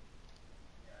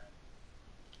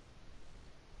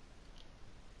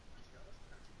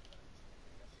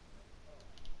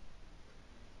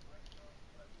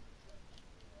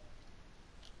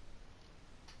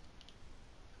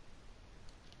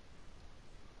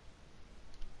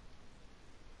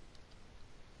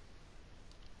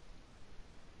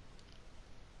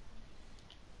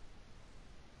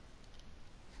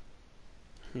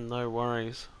 No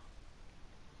worries.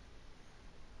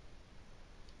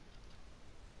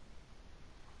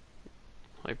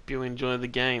 Hope you enjoy the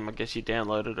game. I guess you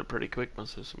downloaded it pretty quick.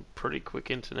 Must have some pretty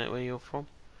quick internet where you're from.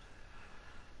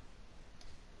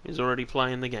 He's already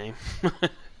playing the game.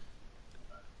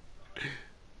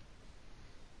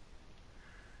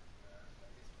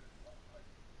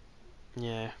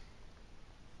 Yeah.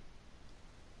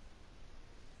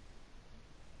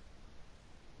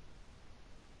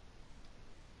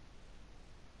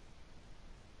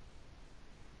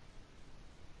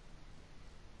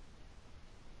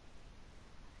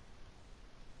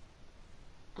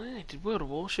 Hey, did World of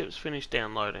Warships finish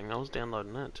downloading? I was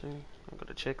downloading that too. I've got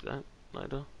to check that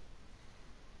later.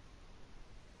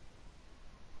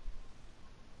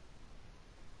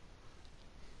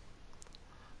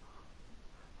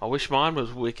 I wish mine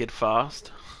was wicked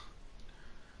fast.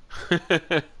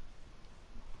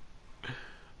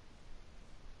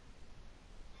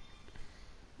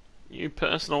 New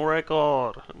personal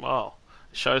record. Well,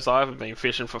 it shows I haven't been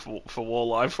fishing for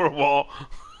walleye for a while.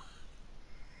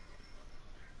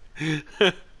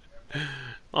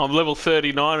 I'm level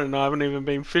 39 and I haven't even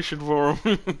been fishing for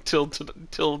them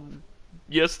till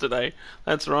yesterday.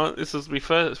 That's right. This is my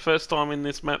first time in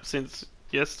this map since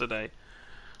yesterday.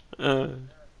 Uh,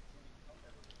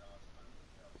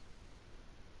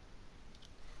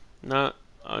 no,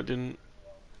 I didn't.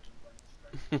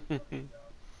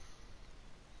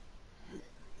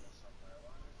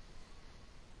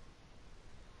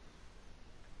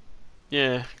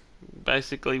 Yeah,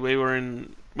 basically we were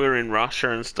in Russia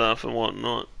and stuff and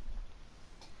whatnot,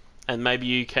 and maybe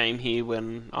you came here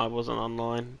when I wasn't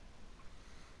online.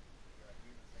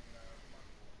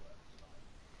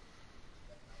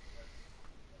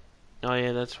 Oh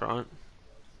yeah, that's right.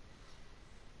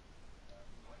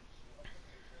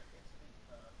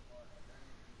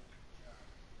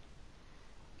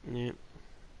 Yeah,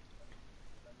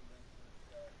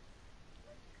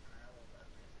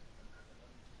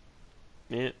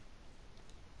 yeah,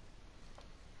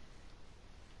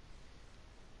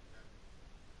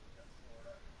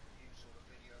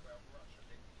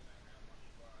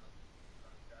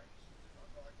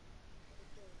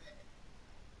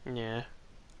 yeah.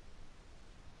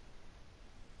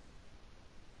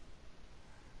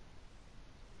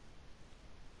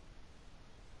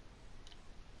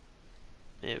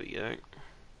 There we go.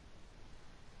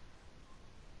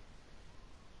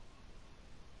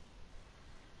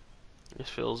 This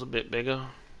feels a bit bigger.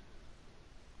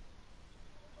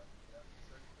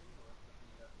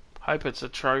 Hope it's a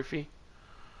trophy.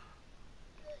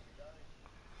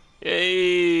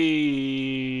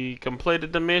 Yay!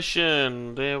 Completed the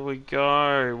mission. There we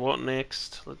go. What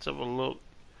next? Let's have a look.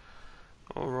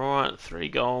 Alright, 3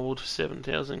 gold,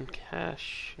 7,000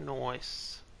 cash.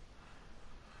 Nice.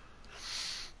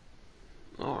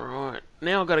 Alright,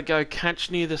 now I've got to go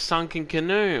catch near the sunken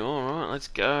canoe. Alright, let's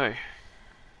go.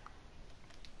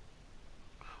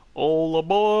 All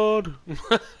aboard!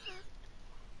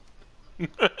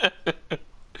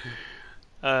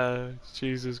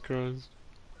 Jesus Christ.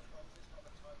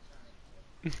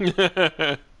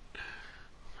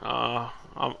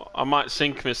 I might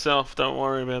sink myself, don't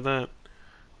worry about that.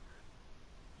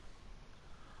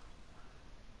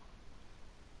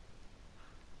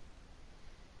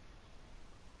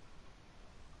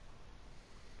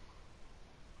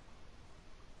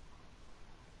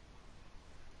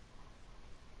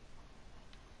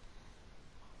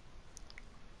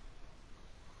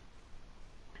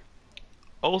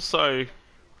 Also,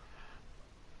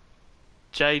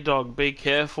 J-Dog, be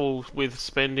careful with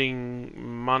spending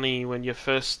money when you're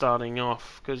first starting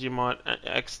off, because you might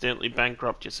accidentally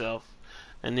bankrupt yourself,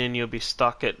 and then you'll be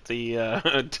stuck at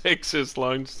the Texas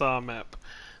Lone Star map,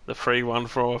 the free one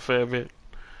for a fair bit.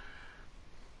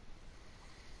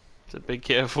 So be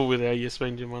careful with how you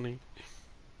spend your money.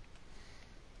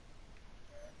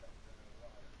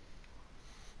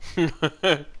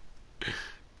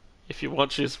 If you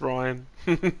watch this, Ryan,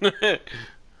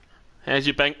 how's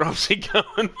your bankruptcy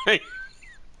going, mate?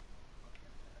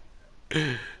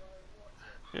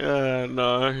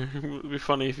 No, it would be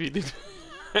funny if you did.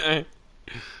 And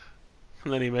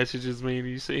then he messages me and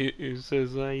he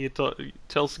says,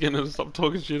 tell Skinner to stop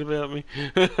talking shit about me.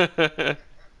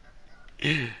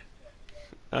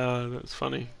 That's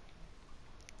funny.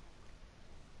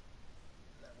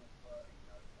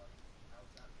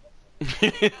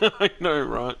 I know,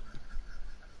 right?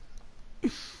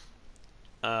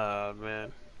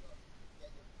 Man.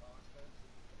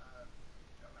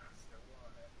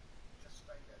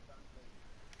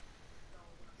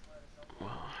 Well,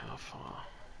 how far?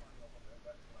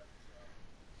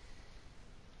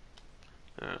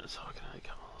 So I can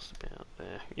cast about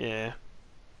there. Yeah.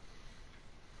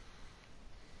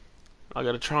 I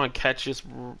gotta try and catch this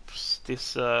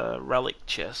relic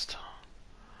chest.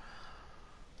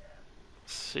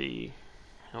 See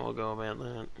how I'll go about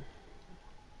that.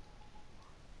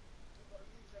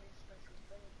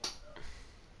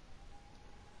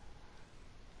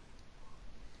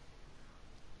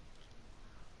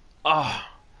 Oh,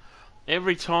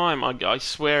 every time I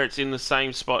swear it's in the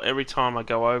same spot. Every time I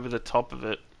go over the top of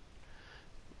it,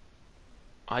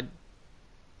 I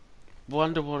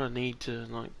wonder what I need to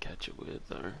like catch it with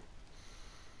though.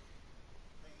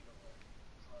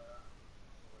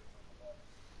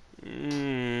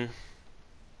 Hmm.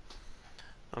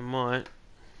 I might.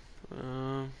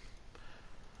 Um.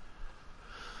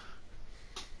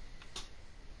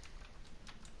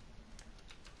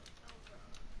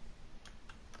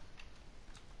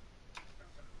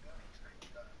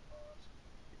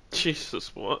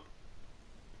 Jesus, what?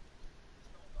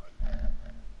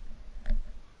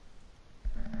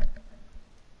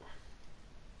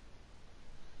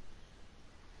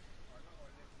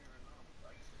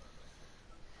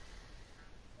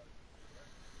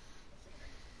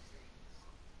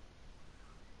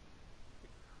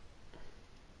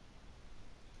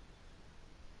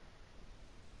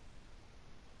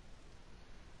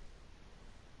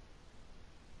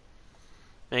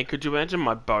 Man, could you imagine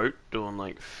my boat doing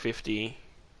like 50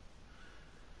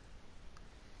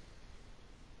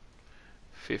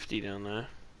 down there?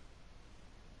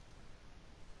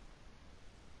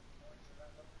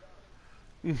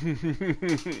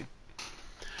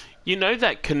 You know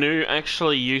that canoe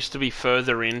actually used to be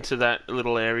further into that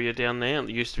little area down there. It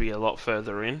used to be a lot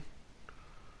further in.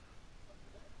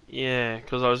 Yeah,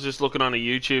 because I was just looking on a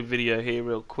YouTube video here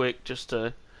real quick just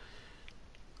to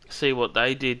see what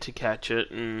they did to catch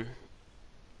it, and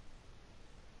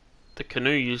the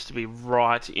canoe used to be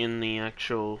right in the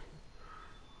actual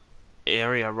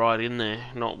area, right in there,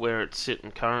 not where it's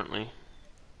sitting currently.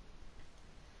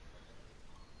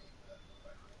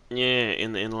 Yeah,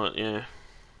 in the inlet, yeah.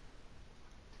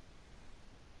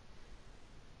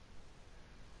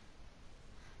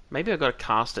 Maybe I gotta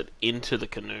cast it into the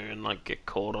canoe and like get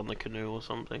caught on the canoe or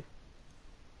something.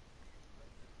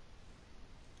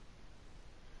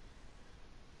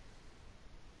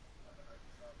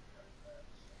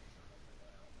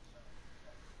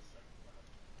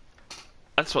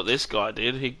 That's what this guy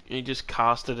did. He just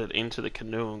casted it into the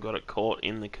canoe and got it caught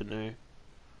in the canoe.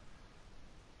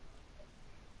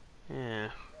 Yeah.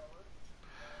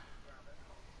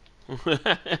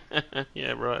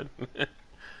 Yeah, right.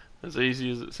 As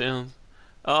easy as it sounds.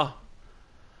 Oh,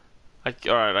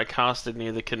 alright, I cast it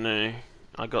near the canoe.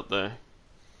 I got the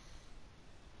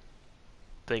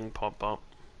thing pop up.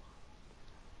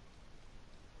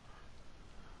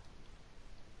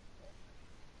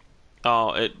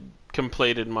 Oh, it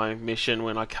completed my mission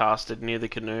when I cast it near the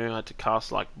canoe. I had to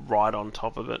cast like right on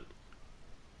top of it.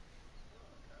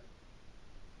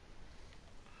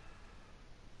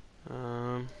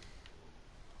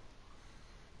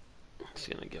 It's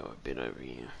gonna go a bit over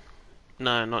here.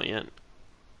 No, not yet.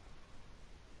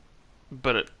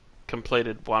 But it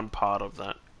completed one part of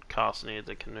that cast near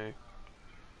the canoe.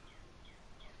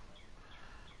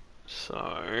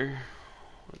 So,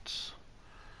 let's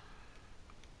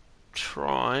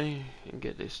try and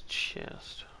get this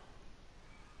chest.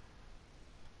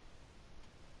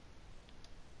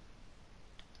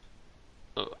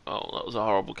 Oh, that was a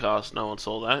horrible cast. No one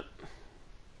saw that.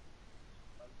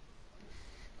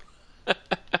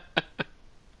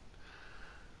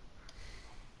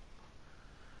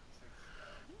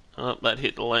 Oh, that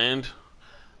hit the land.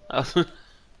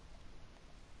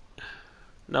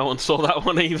 No one saw that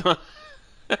one either.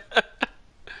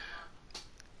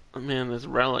 Oh, man, there's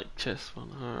relic chest one.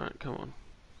 Alright, come on.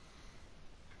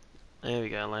 There we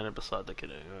go, landed beside the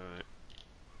canoe. Alright.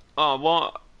 Oh,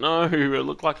 what? No, it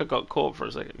looked like I got caught for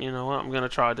a second. You know what? I'm gonna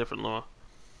try a different lure.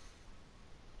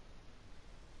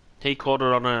 He caught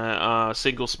it on a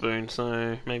single spoon,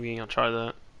 so maybe I'll try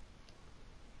that.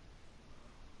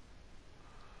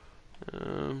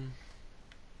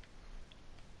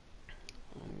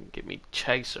 Get me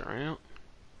chaser out.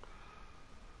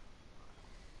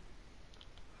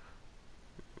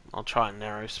 I'll try a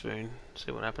narrow spoon.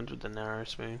 See what happens with the narrow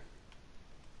spoon.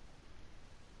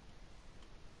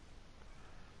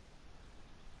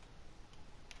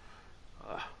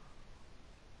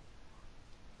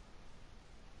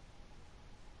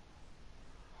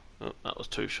 Oh, that was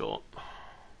too short.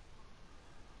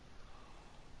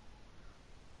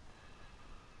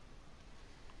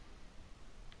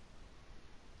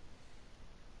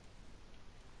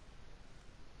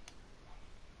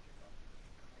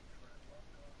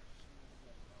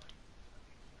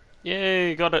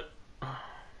 Yay, got it.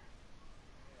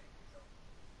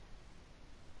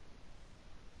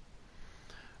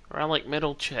 Relic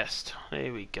metal chest.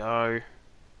 There we go.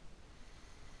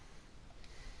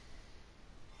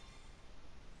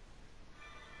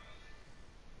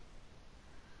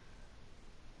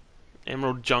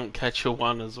 Emerald junk catcher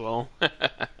 1 as well.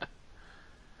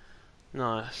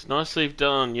 Nice. Nicely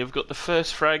done. You've got the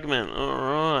first fragment.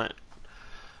 Alright.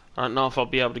 I don't know if I'll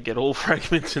be able to get all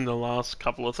fragments in the last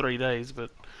couple of 3 days,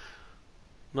 but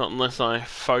not unless I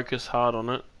focus hard on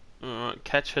it. Alright,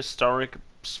 catch historic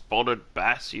spotted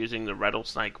bass using the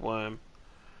rattlesnake worm.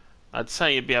 I'd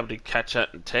say you'd be able to catch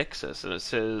that in Texas, and it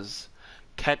says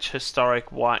catch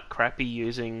historic white crappie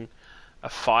using a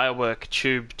firework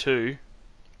tube 2,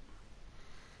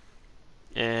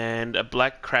 and a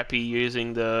black crappie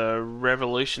using the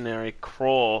revolutionary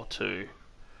craw 2.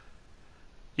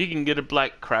 You can get a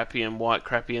black crappie and white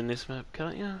crappie in this map,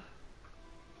 can't you?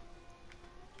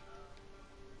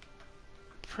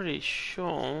 Pretty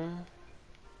sure.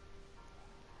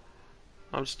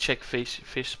 I'll just check fish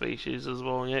species as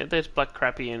well. Yeah, there's black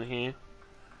crappie in here.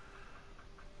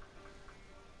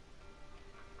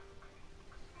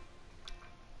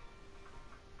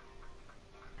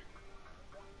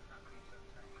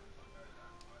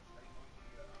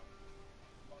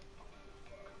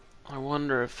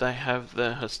 wonder if they have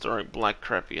the historic black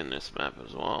crappie in this map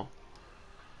as well.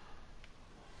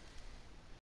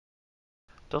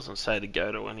 Doesn't say to go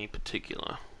to any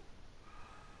particular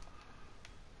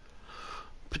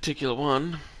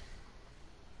one.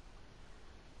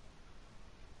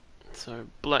 So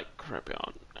black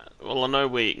crappie. Well, I know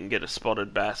where you can get a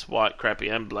spotted bass, white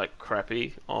crappie, and black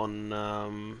crappie on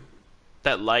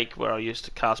that lake where I used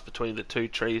to cast between the two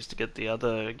trees to get the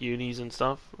other unis and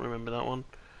stuff. Remember that one?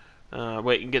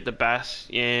 Where you can get the bass.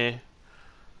 Yeah,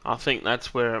 I think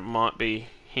that's where it might be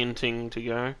hinting to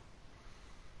go.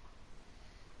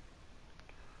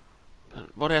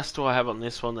 But what else do I have on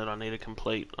this one that I need to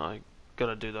complete? I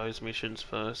gotta do those missions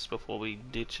first before we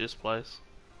ditch this place.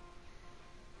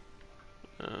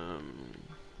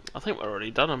 I think we've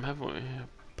already done them, haven't we?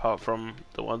 Apart from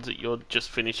the ones that you're just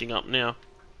finishing up now.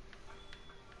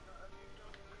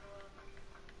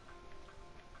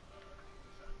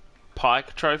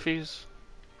 Pike trophies.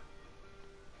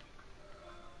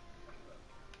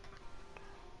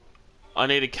 I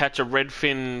need to catch a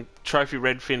redfin trophy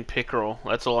redfin pickerel.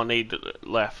 That's all I need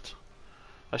left.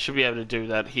 I should be able to do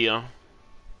that here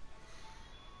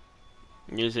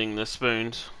using the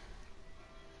spoons.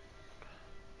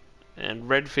 And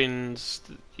redfins,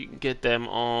 you can get them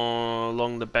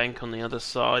along the bank on the other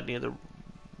side near the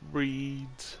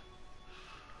reeds.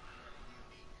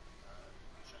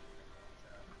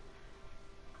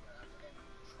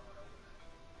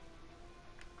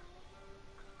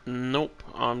 Nope,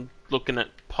 I'm looking at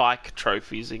pike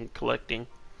trophies in collecting.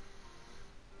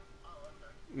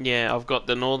 Yeah, I've got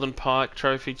the northern pike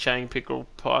trophy, chain pickerel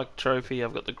pike trophy,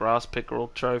 I've got the grass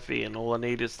pickerel trophy, and all I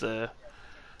need is the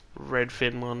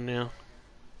redfin one now.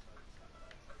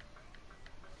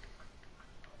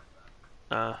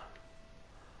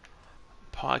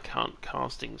 Pike hunt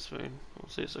casting spoon.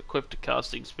 What's this? Equipped a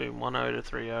casting spoon 10 to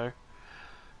 30.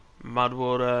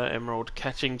 Mudwater, emerald,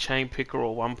 catching chain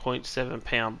pickerel 1.7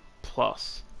 pound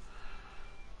plus.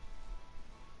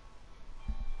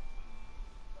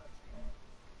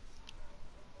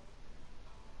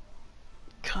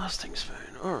 Casting spoon,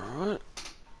 alright.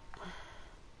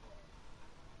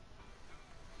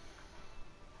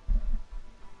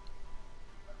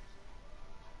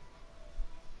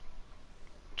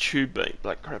 Tube bait,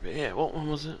 black crappie. Yeah, what one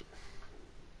was it?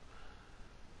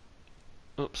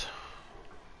 Oops.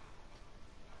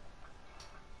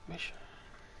 Mission.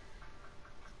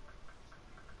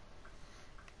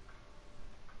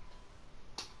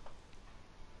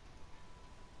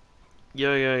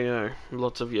 Yo, yo, yo.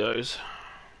 Lots of yos.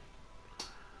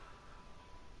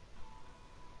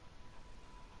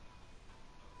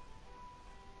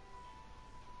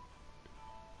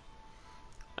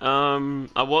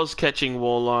 I was catching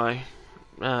walleye,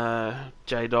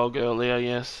 J-Dog earlier,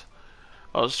 yes.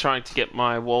 I was trying to get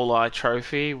my walleye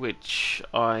trophy, which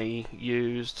I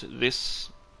used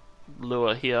this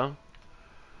lure here.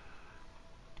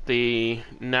 The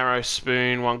narrow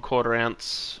spoon, 1/4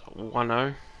 ounce,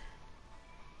 1/0.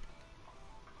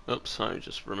 Oops, I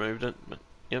just removed it, but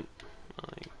yep.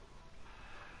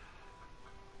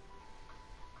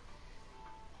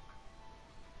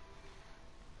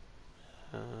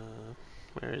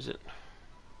 Where is it?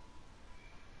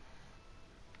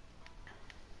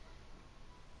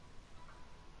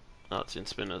 Oh, it's in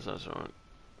spinners, that's right.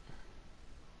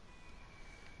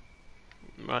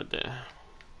 Right there.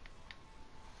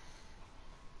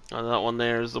 And that one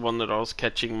there is the one that I was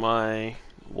catching my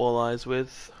walleyes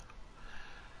with.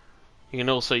 You can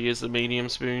also use the medium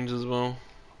spoons as well.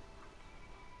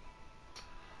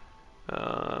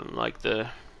 Like the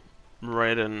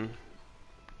red and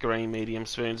green medium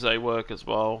spoons, they work as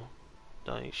well.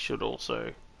 They should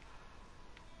also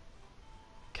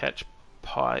catch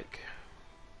pike.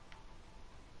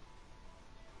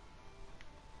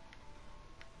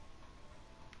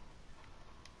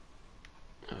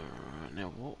 Alright, now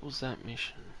what was that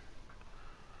mission?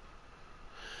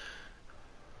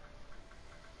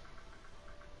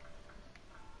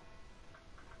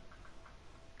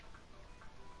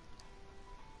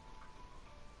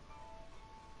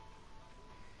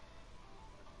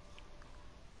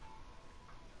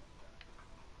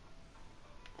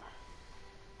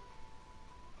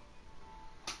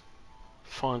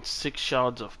 Find 6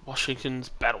 shards of Washington's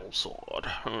battle sword.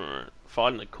 Alright.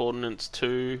 Find the coordinates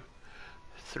 2,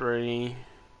 3,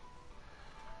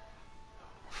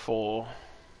 4.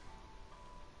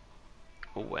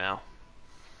 Oh wow.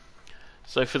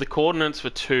 So for the coordinates for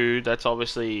 2, that's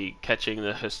obviously catching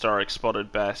the historic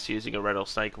spotted bass using a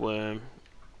rattlesnake worm.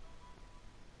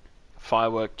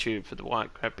 Firework tube for the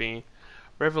white crappie.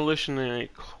 Revolutionary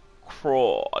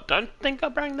craw. I don't think I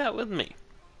bring that with me.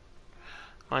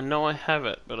 I know I have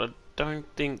it, but I don't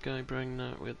think I bring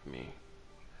that with me.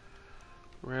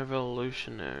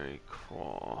 Revolutionary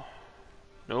Claw.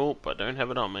 Nope, I don't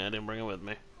have it on me. I didn't bring it with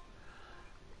me.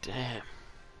 Damn.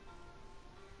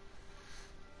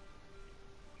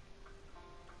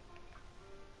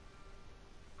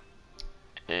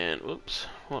 And, whoops,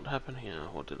 what happened here?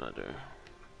 What did I do?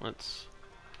 Let's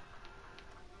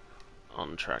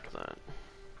untrack that.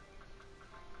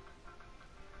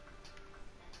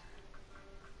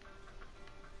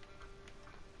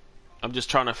 I'm just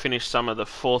trying to finish some of the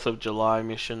 4th of July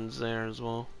missions there as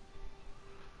well.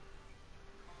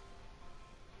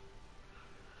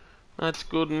 That's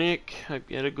good, Nick. Hope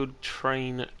you had a good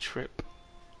train trip.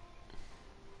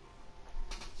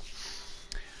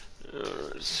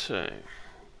 So,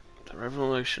 the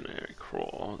Revolutionary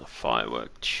Claw, the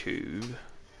Firework Tube.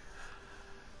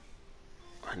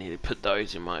 I need to put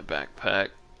those in my backpack.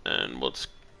 And what's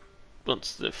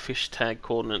the fish tag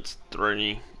coordinates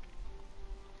 3?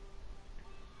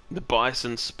 The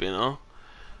Bison Spinner.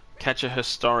 Catch a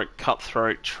historic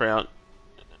cutthroat trout.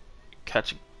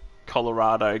 Catch a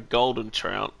Colorado golden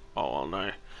trout. Oh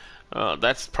no.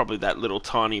 That's probably that little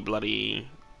tiny bloody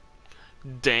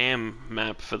dam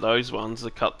map for those ones.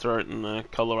 The cutthroat and the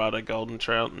Colorado golden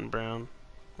trout and brown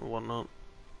or whatnot.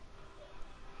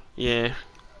 Yeah.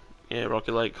 Yeah,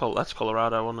 Rocky Lake. That's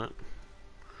Colorado, wasn't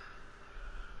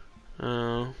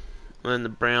it? And the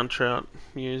brown trout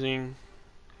using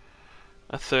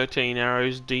a 13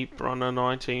 arrows deep runner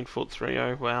 19 foot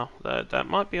 30. Wow, that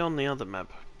might be on the other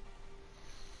map.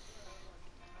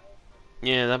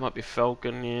 Yeah, that might be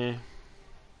Falcon, yeah.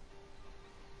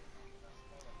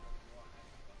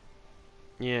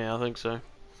 Yeah, I think so.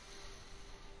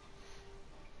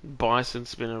 Bison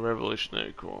Spinner,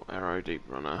 Revolutionary Claw, Arrow Deep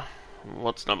Runner.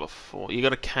 What's number 4? You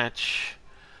gotta catch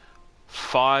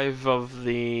 5 of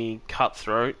the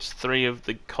Cutthroats, 3 of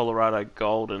the Colorado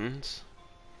Goldens,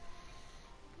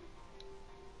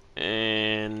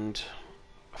 and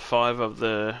 5 of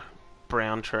the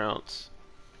Brown Trouts.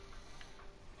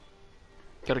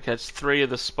 Gotta catch 3 of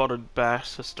the Spotted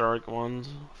Bass, historic ones,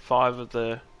 5 of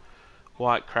the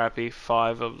White Crappie,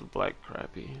 5 of the Black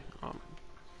Crappie.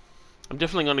 I'm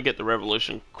definitely going to get the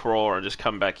Revolution Craw and just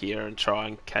come back here and try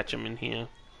and catch them in here.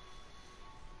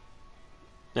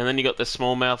 And then you got the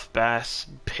smallmouth bass,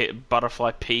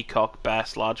 butterfly peacock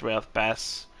bass, largemouth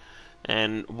bass,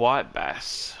 and white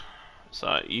bass.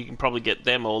 So you can probably get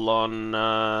them all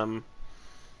on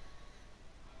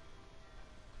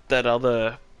that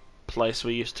other place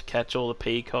we used to catch all the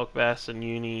peacock bass and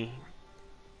uni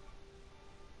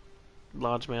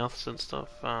largemouths and stuff.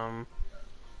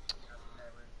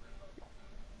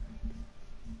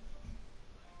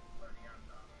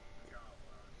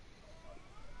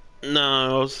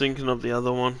 No, I was thinking of the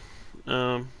other one.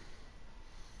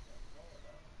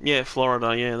 Yeah,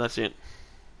 Florida. Yeah, that's it.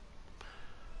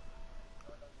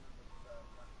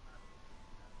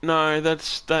 No,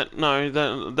 that's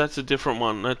a different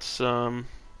one. That's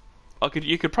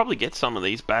you could probably get some of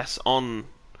these bass on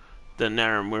the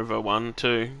Narram River one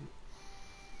too.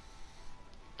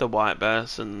 The white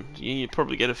bass, and you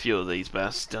probably get a few of these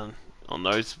bass done on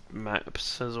those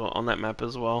maps as well, on that map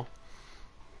as well.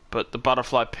 But the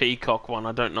butterfly peacock one,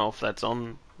 I don't know if that's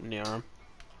on Narram.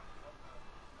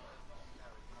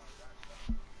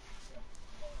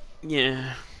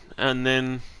 Yeah, and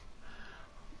then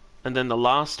the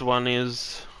last one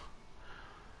is,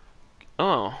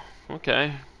 oh,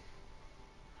 okay.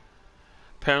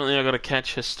 Apparently I got to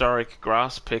catch historic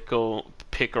grass pickerel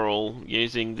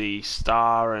using the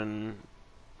stars and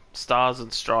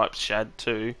stripes shad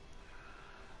too,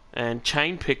 and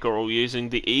chain pickerel using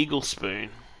the eagle spoon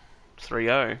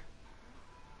 3.0.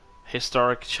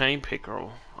 Historic chain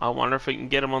pickerel. I wonder if we can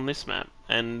get them on this map.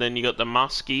 And then you got the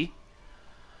muskie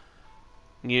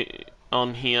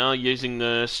on here using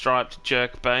the striped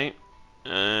jerkbait,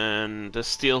 and the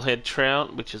steelhead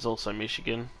trout, which is also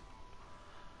Michigan.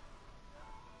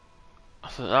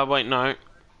 Oh wait, no,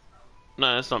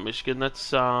 that's not Michigan. That's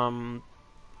that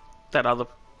other,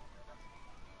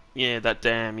 yeah, that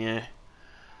dam, yeah.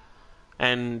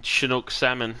 And Chinook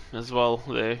salmon as well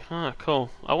there. Oh,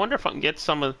 cool. I wonder if I can get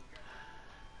some of.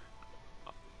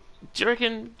 Do you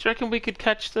reckon we could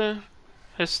catch the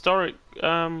historic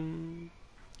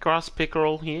grass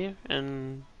pickerel here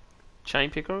and chain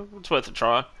pickerel? It's worth a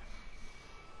try.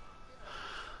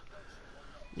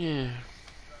 Yeah.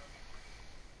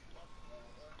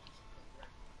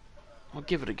 I'll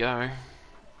give it a go.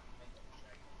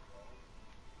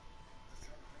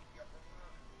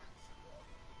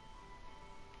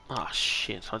 Oh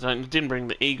shit! Didn't bring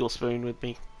the eagle spoon with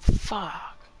me.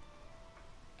 Fuck.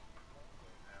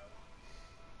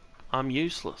 I'm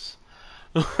useless.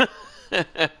 I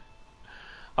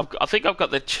think I've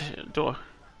got the door.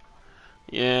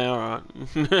 Yeah, alright.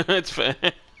 It's fair.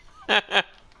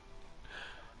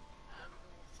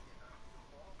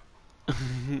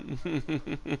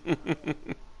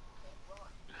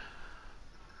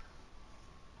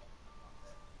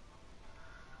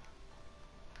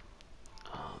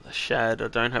 Oh, the shad. I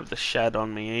don't have the shad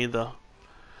on me either.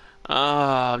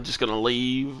 Ah, I'm just gonna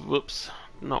leave. Whoops.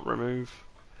 Not remove.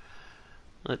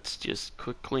 Let's just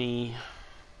quickly...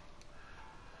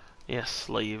 Yes,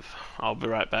 leave. I'll be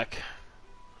right back.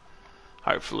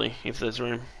 Hopefully, if there's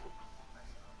room.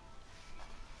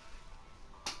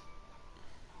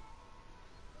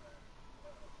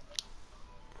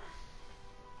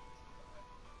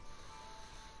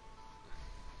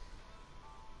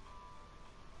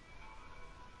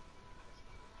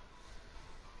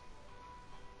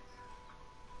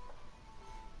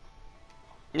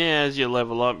 Yeah, as you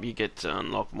level up, you get to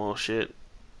unlock more shit.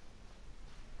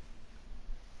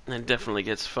 It definitely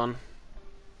gets fun.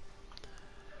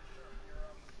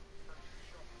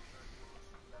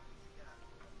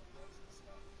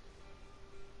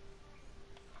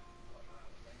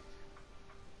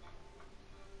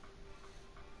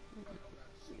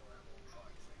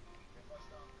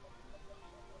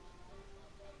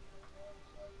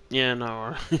 Yeah,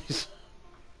 no worries.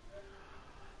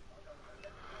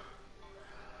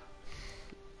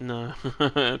 No,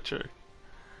 true.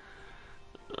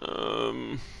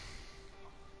 Um,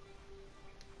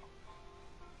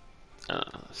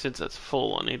 since it's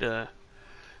full, I need to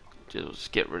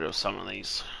just get rid of some of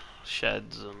these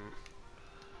sheds and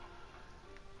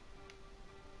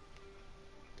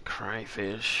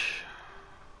crayfish,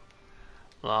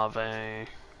 larvae,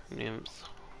 nymphs.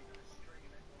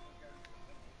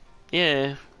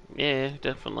 Yeah, yeah,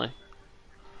 definitely.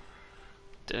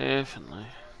 Definitely.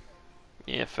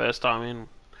 Yeah, first time in.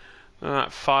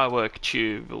 Alright, firework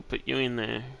tube, we'll put you in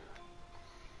there.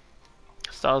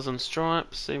 Stars and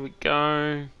stripes, there we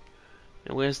go.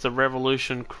 And where's the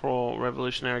revolutionary crawl?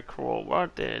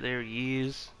 Right there, there he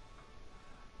is.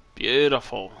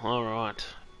 Beautiful, alright.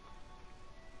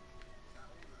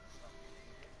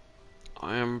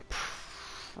 I am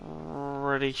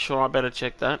pretty sure I better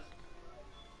check that.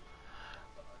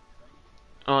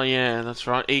 Oh yeah, that's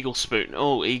right, Eagle Spoon.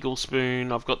 Oh, Eagle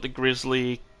Spoon, I've got the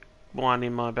grizzly one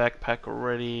in my backpack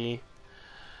already.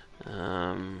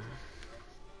 Oh,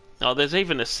 there's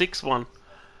even a sixth one.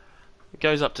 It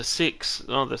goes up to 6.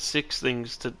 Oh, there's 6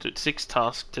 things to do, 6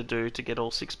 tasks to do to get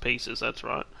all 6 pieces. That's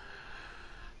right.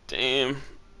 Damn.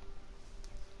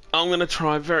 I'm gonna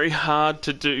try very hard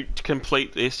to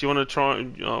complete this. You want to try?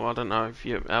 Oh, I don't know if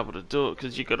you're able to do it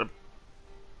because you got to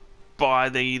buy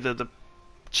either the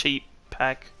cheap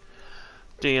pack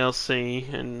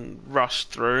DLC and rush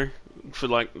through for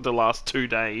like the last 2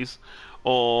 days,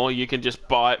 or you can just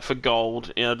buy it for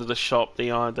gold out of the shop.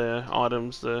 The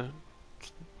items, the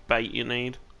bait you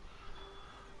need.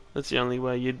 That's the only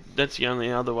way you'd. That's the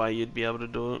only other way you'd be able to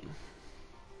do it.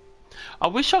 I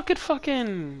wish I could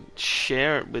fucking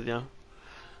share it with you.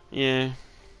 Yeah.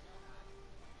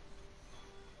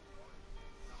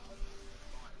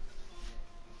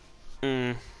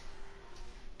 Mm.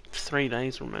 3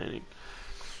 days remaining.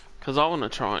 Because I want to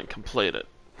try and complete it.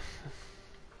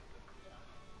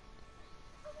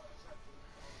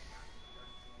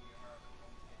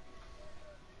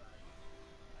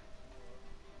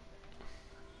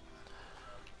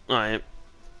 Alright.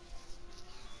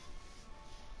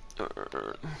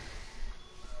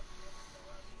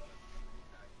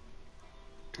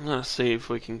 Let's see if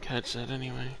we can catch that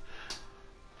anyway.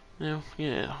 Now,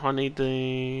 yeah, I need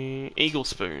the Eagle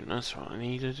Spoon. That's what I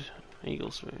needed. Eagle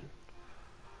Spoon.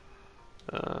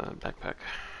 Backpack.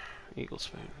 Eagle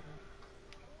Spoon.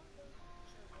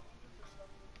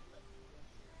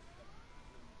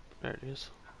 There it is.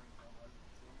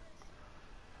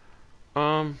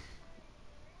 I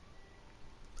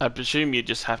presume you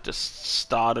just have to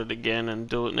start it again and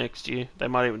do it next year. They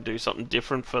might even do something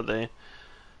different for the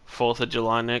 4th of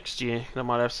July next year. They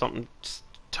might have something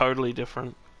totally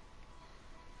different.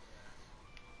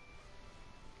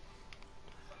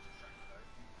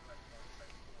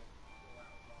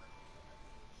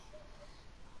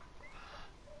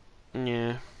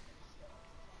 Yeah.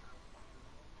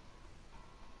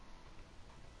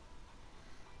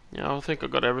 Yeah, I think I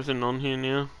got everything on here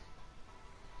now.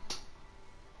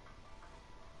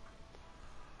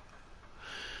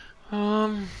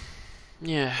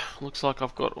 Yeah, looks like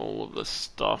I've got all of the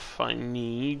stuff I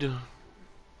need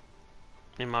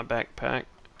in my backpack.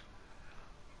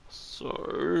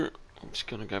 So, I'm just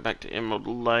gonna go back to Emerald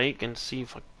Lake and see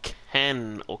if I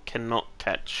can or cannot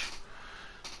catch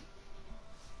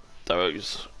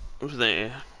those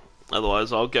there.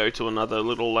 Otherwise, I'll go to another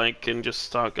little lake and just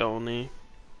start going there.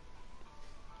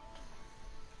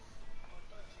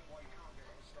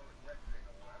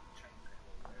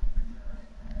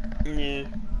 Yeah.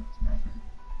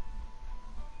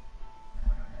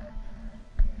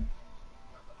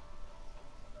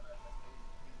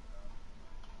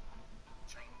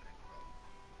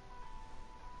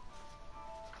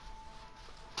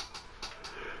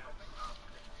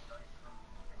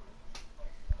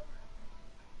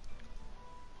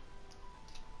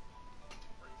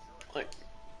 Like,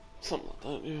 something like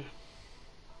that, yeah.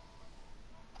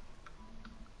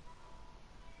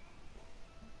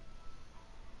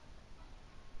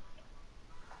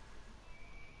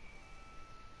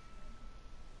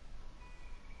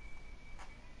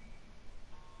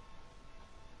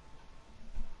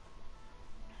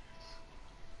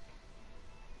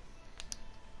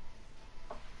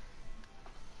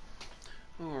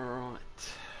 Alright.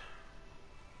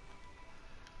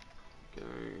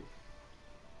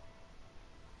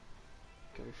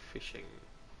 Go fishing.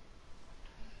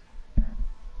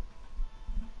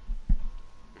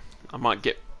 I might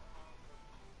get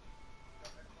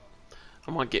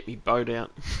me boat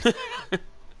out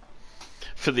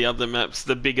for the other maps,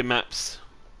 the bigger maps.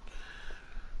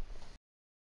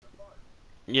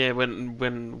 Yeah,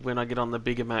 when I get on the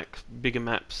bigger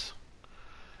maps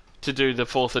to do the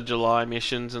 4th of July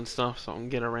missions and stuff, so I can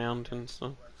get around and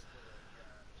stuff.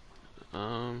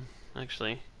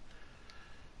 Actually,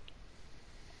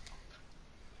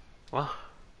 well,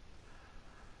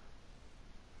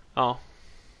 oh,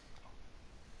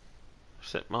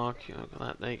 set mark. Look at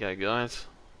that. There you go, guys.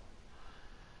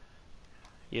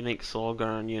 Unique Sorghum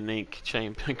and unique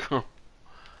chain pickerel.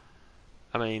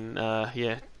 I mean,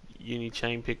 yeah, uni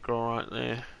chain pickerel right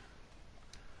there,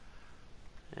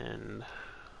 and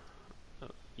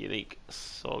unique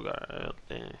Sorghum out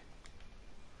there.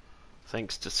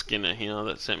 Thanks to Skinner here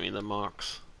that sent me the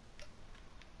marks.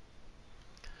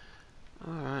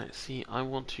 Alright, see, I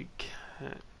want to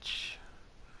catch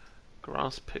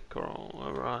grass pickerel.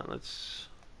 Alright, let's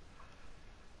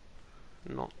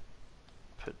not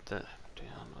put that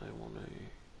down. I want to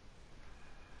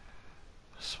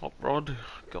swap rod,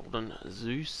 golden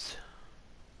Zeus.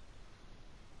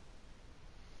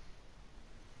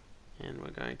 And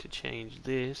we're going to change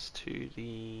this to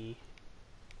the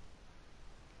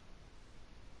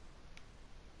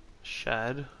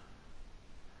shad.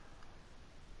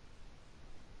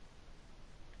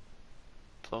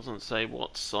 Doesn't say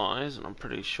what size, and I'm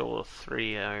pretty sure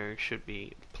 3.0 should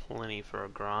be plenty for a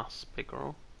grass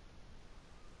pickerel.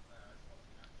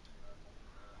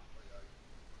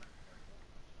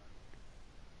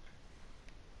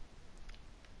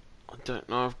 I don't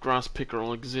know if grass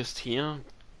pickerel exists here,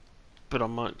 but I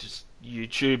might just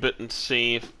YouTube it and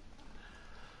see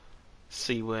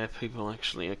where people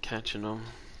actually are catching them.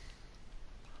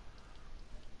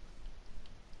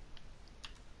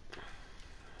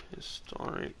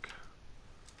 Historic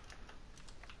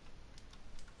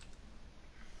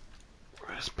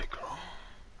grass pickerel.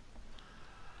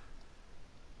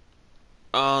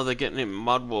 Oh, they're getting in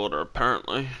mud water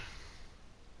apparently.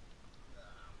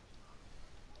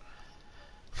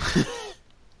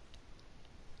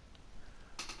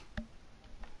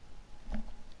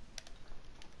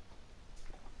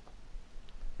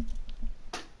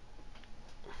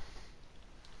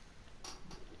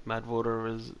 Madwater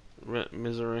is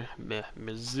Missouri.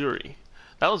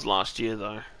 That was last year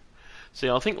though. See,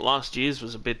 I think last year's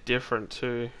was a bit different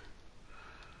too.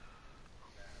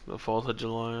 The 4th of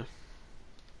July.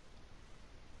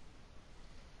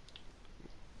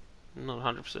 I'm not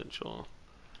 100% sure.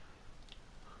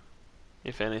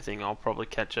 If anything, I'll probably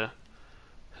catch a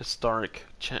historic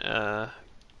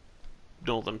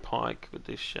northern pike with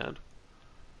this shad.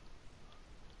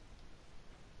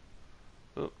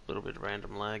 Oh, a little bit of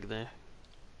random lag there.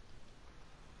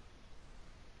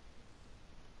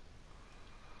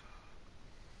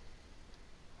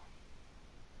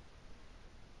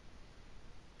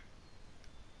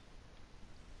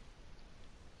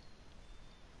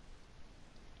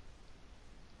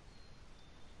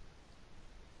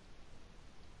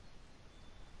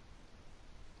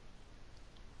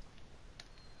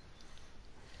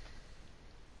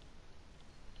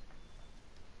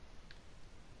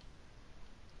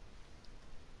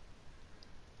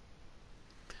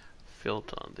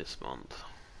 Filter this month.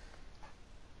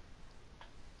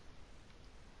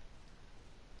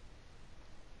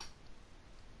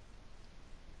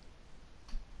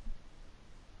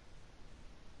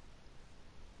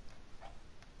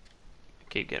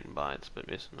 Keep getting bites, but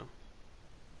missing them.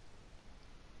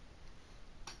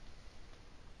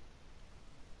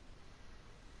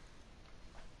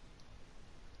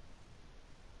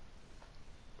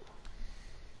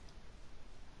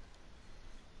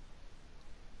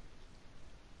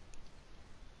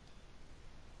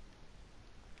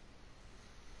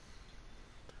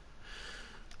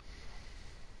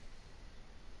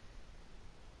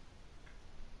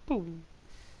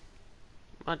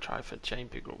 Might try for chain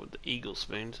pickerel with the eagle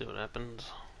spoon, see what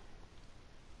happens.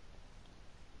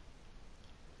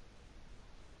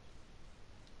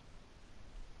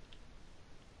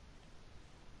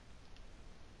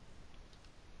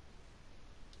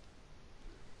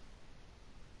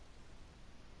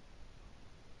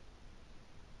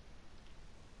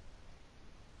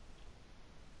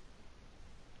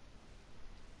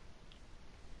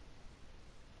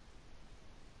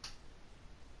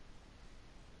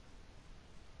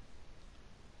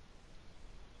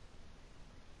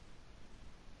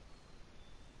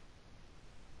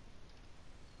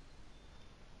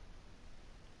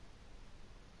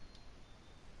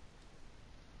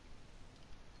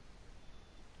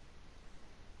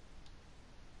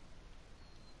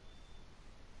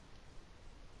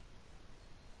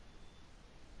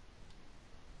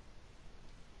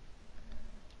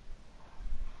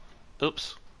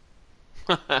 Oops.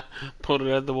 Pulled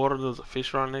it out of the water, there's a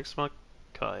fish right next to my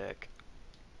kayak.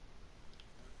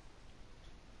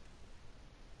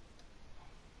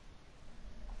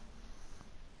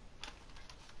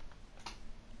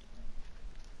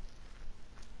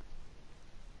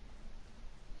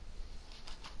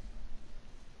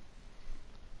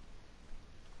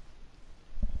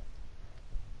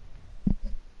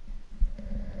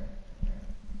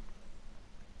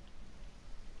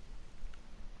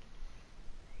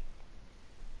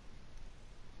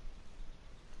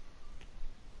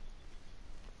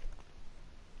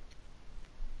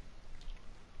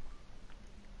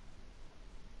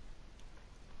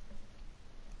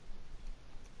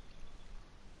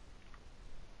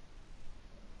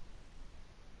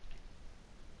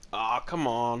 Ah, oh, come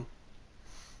on.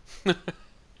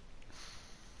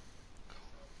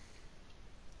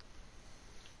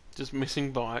 Just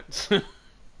missing bites. There's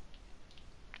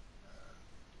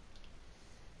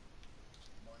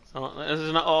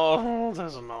another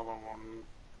one.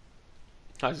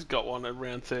 I just got one at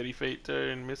around 30 feet too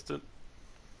and missed it.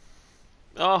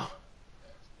 Oh,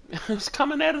 it was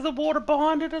coming out of the water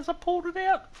behind it as I pulled it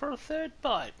out for a third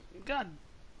bite. God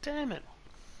damn it.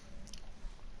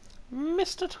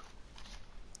 Missed it.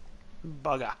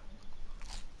 Bugger.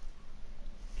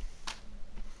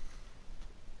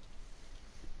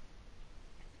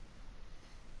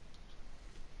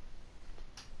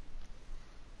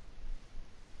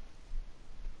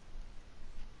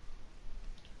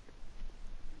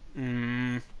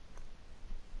 Mmm.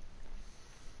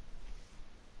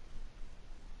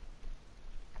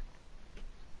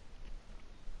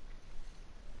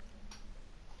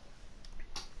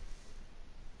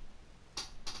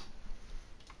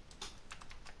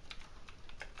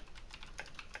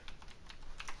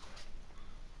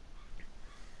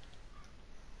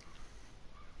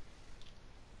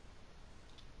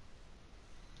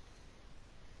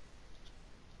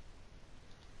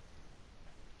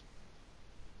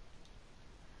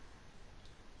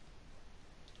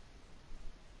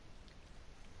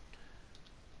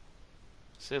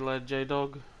 See you later,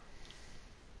 J-Dog.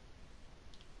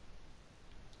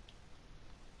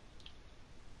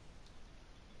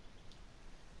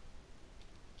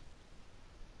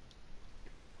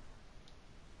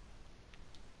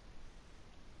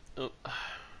 Oh.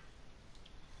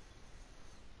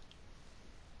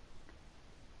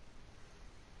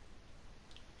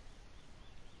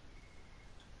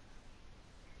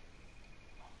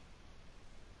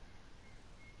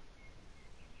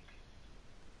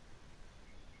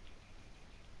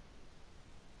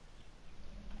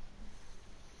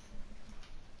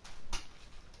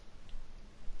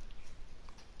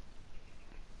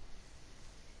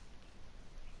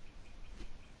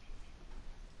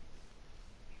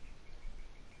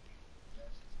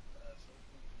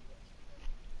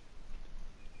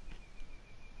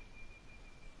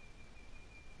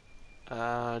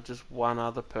 Just one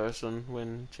other person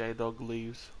when J-Dog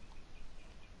leaves.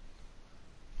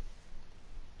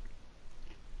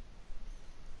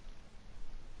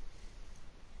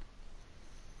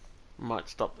 Might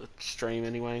stop the stream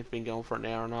anyway, it's been going for an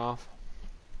hour and a half.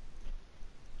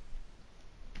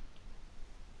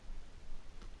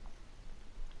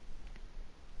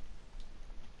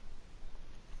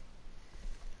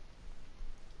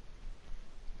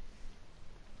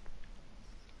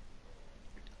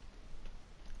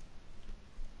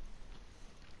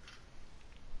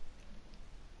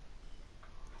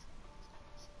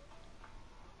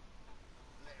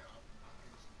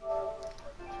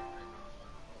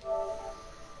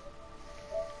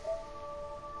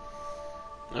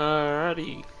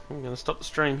 Alrighty, I'm gonna stop the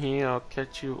stream here. I'll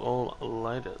catch you all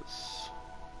later.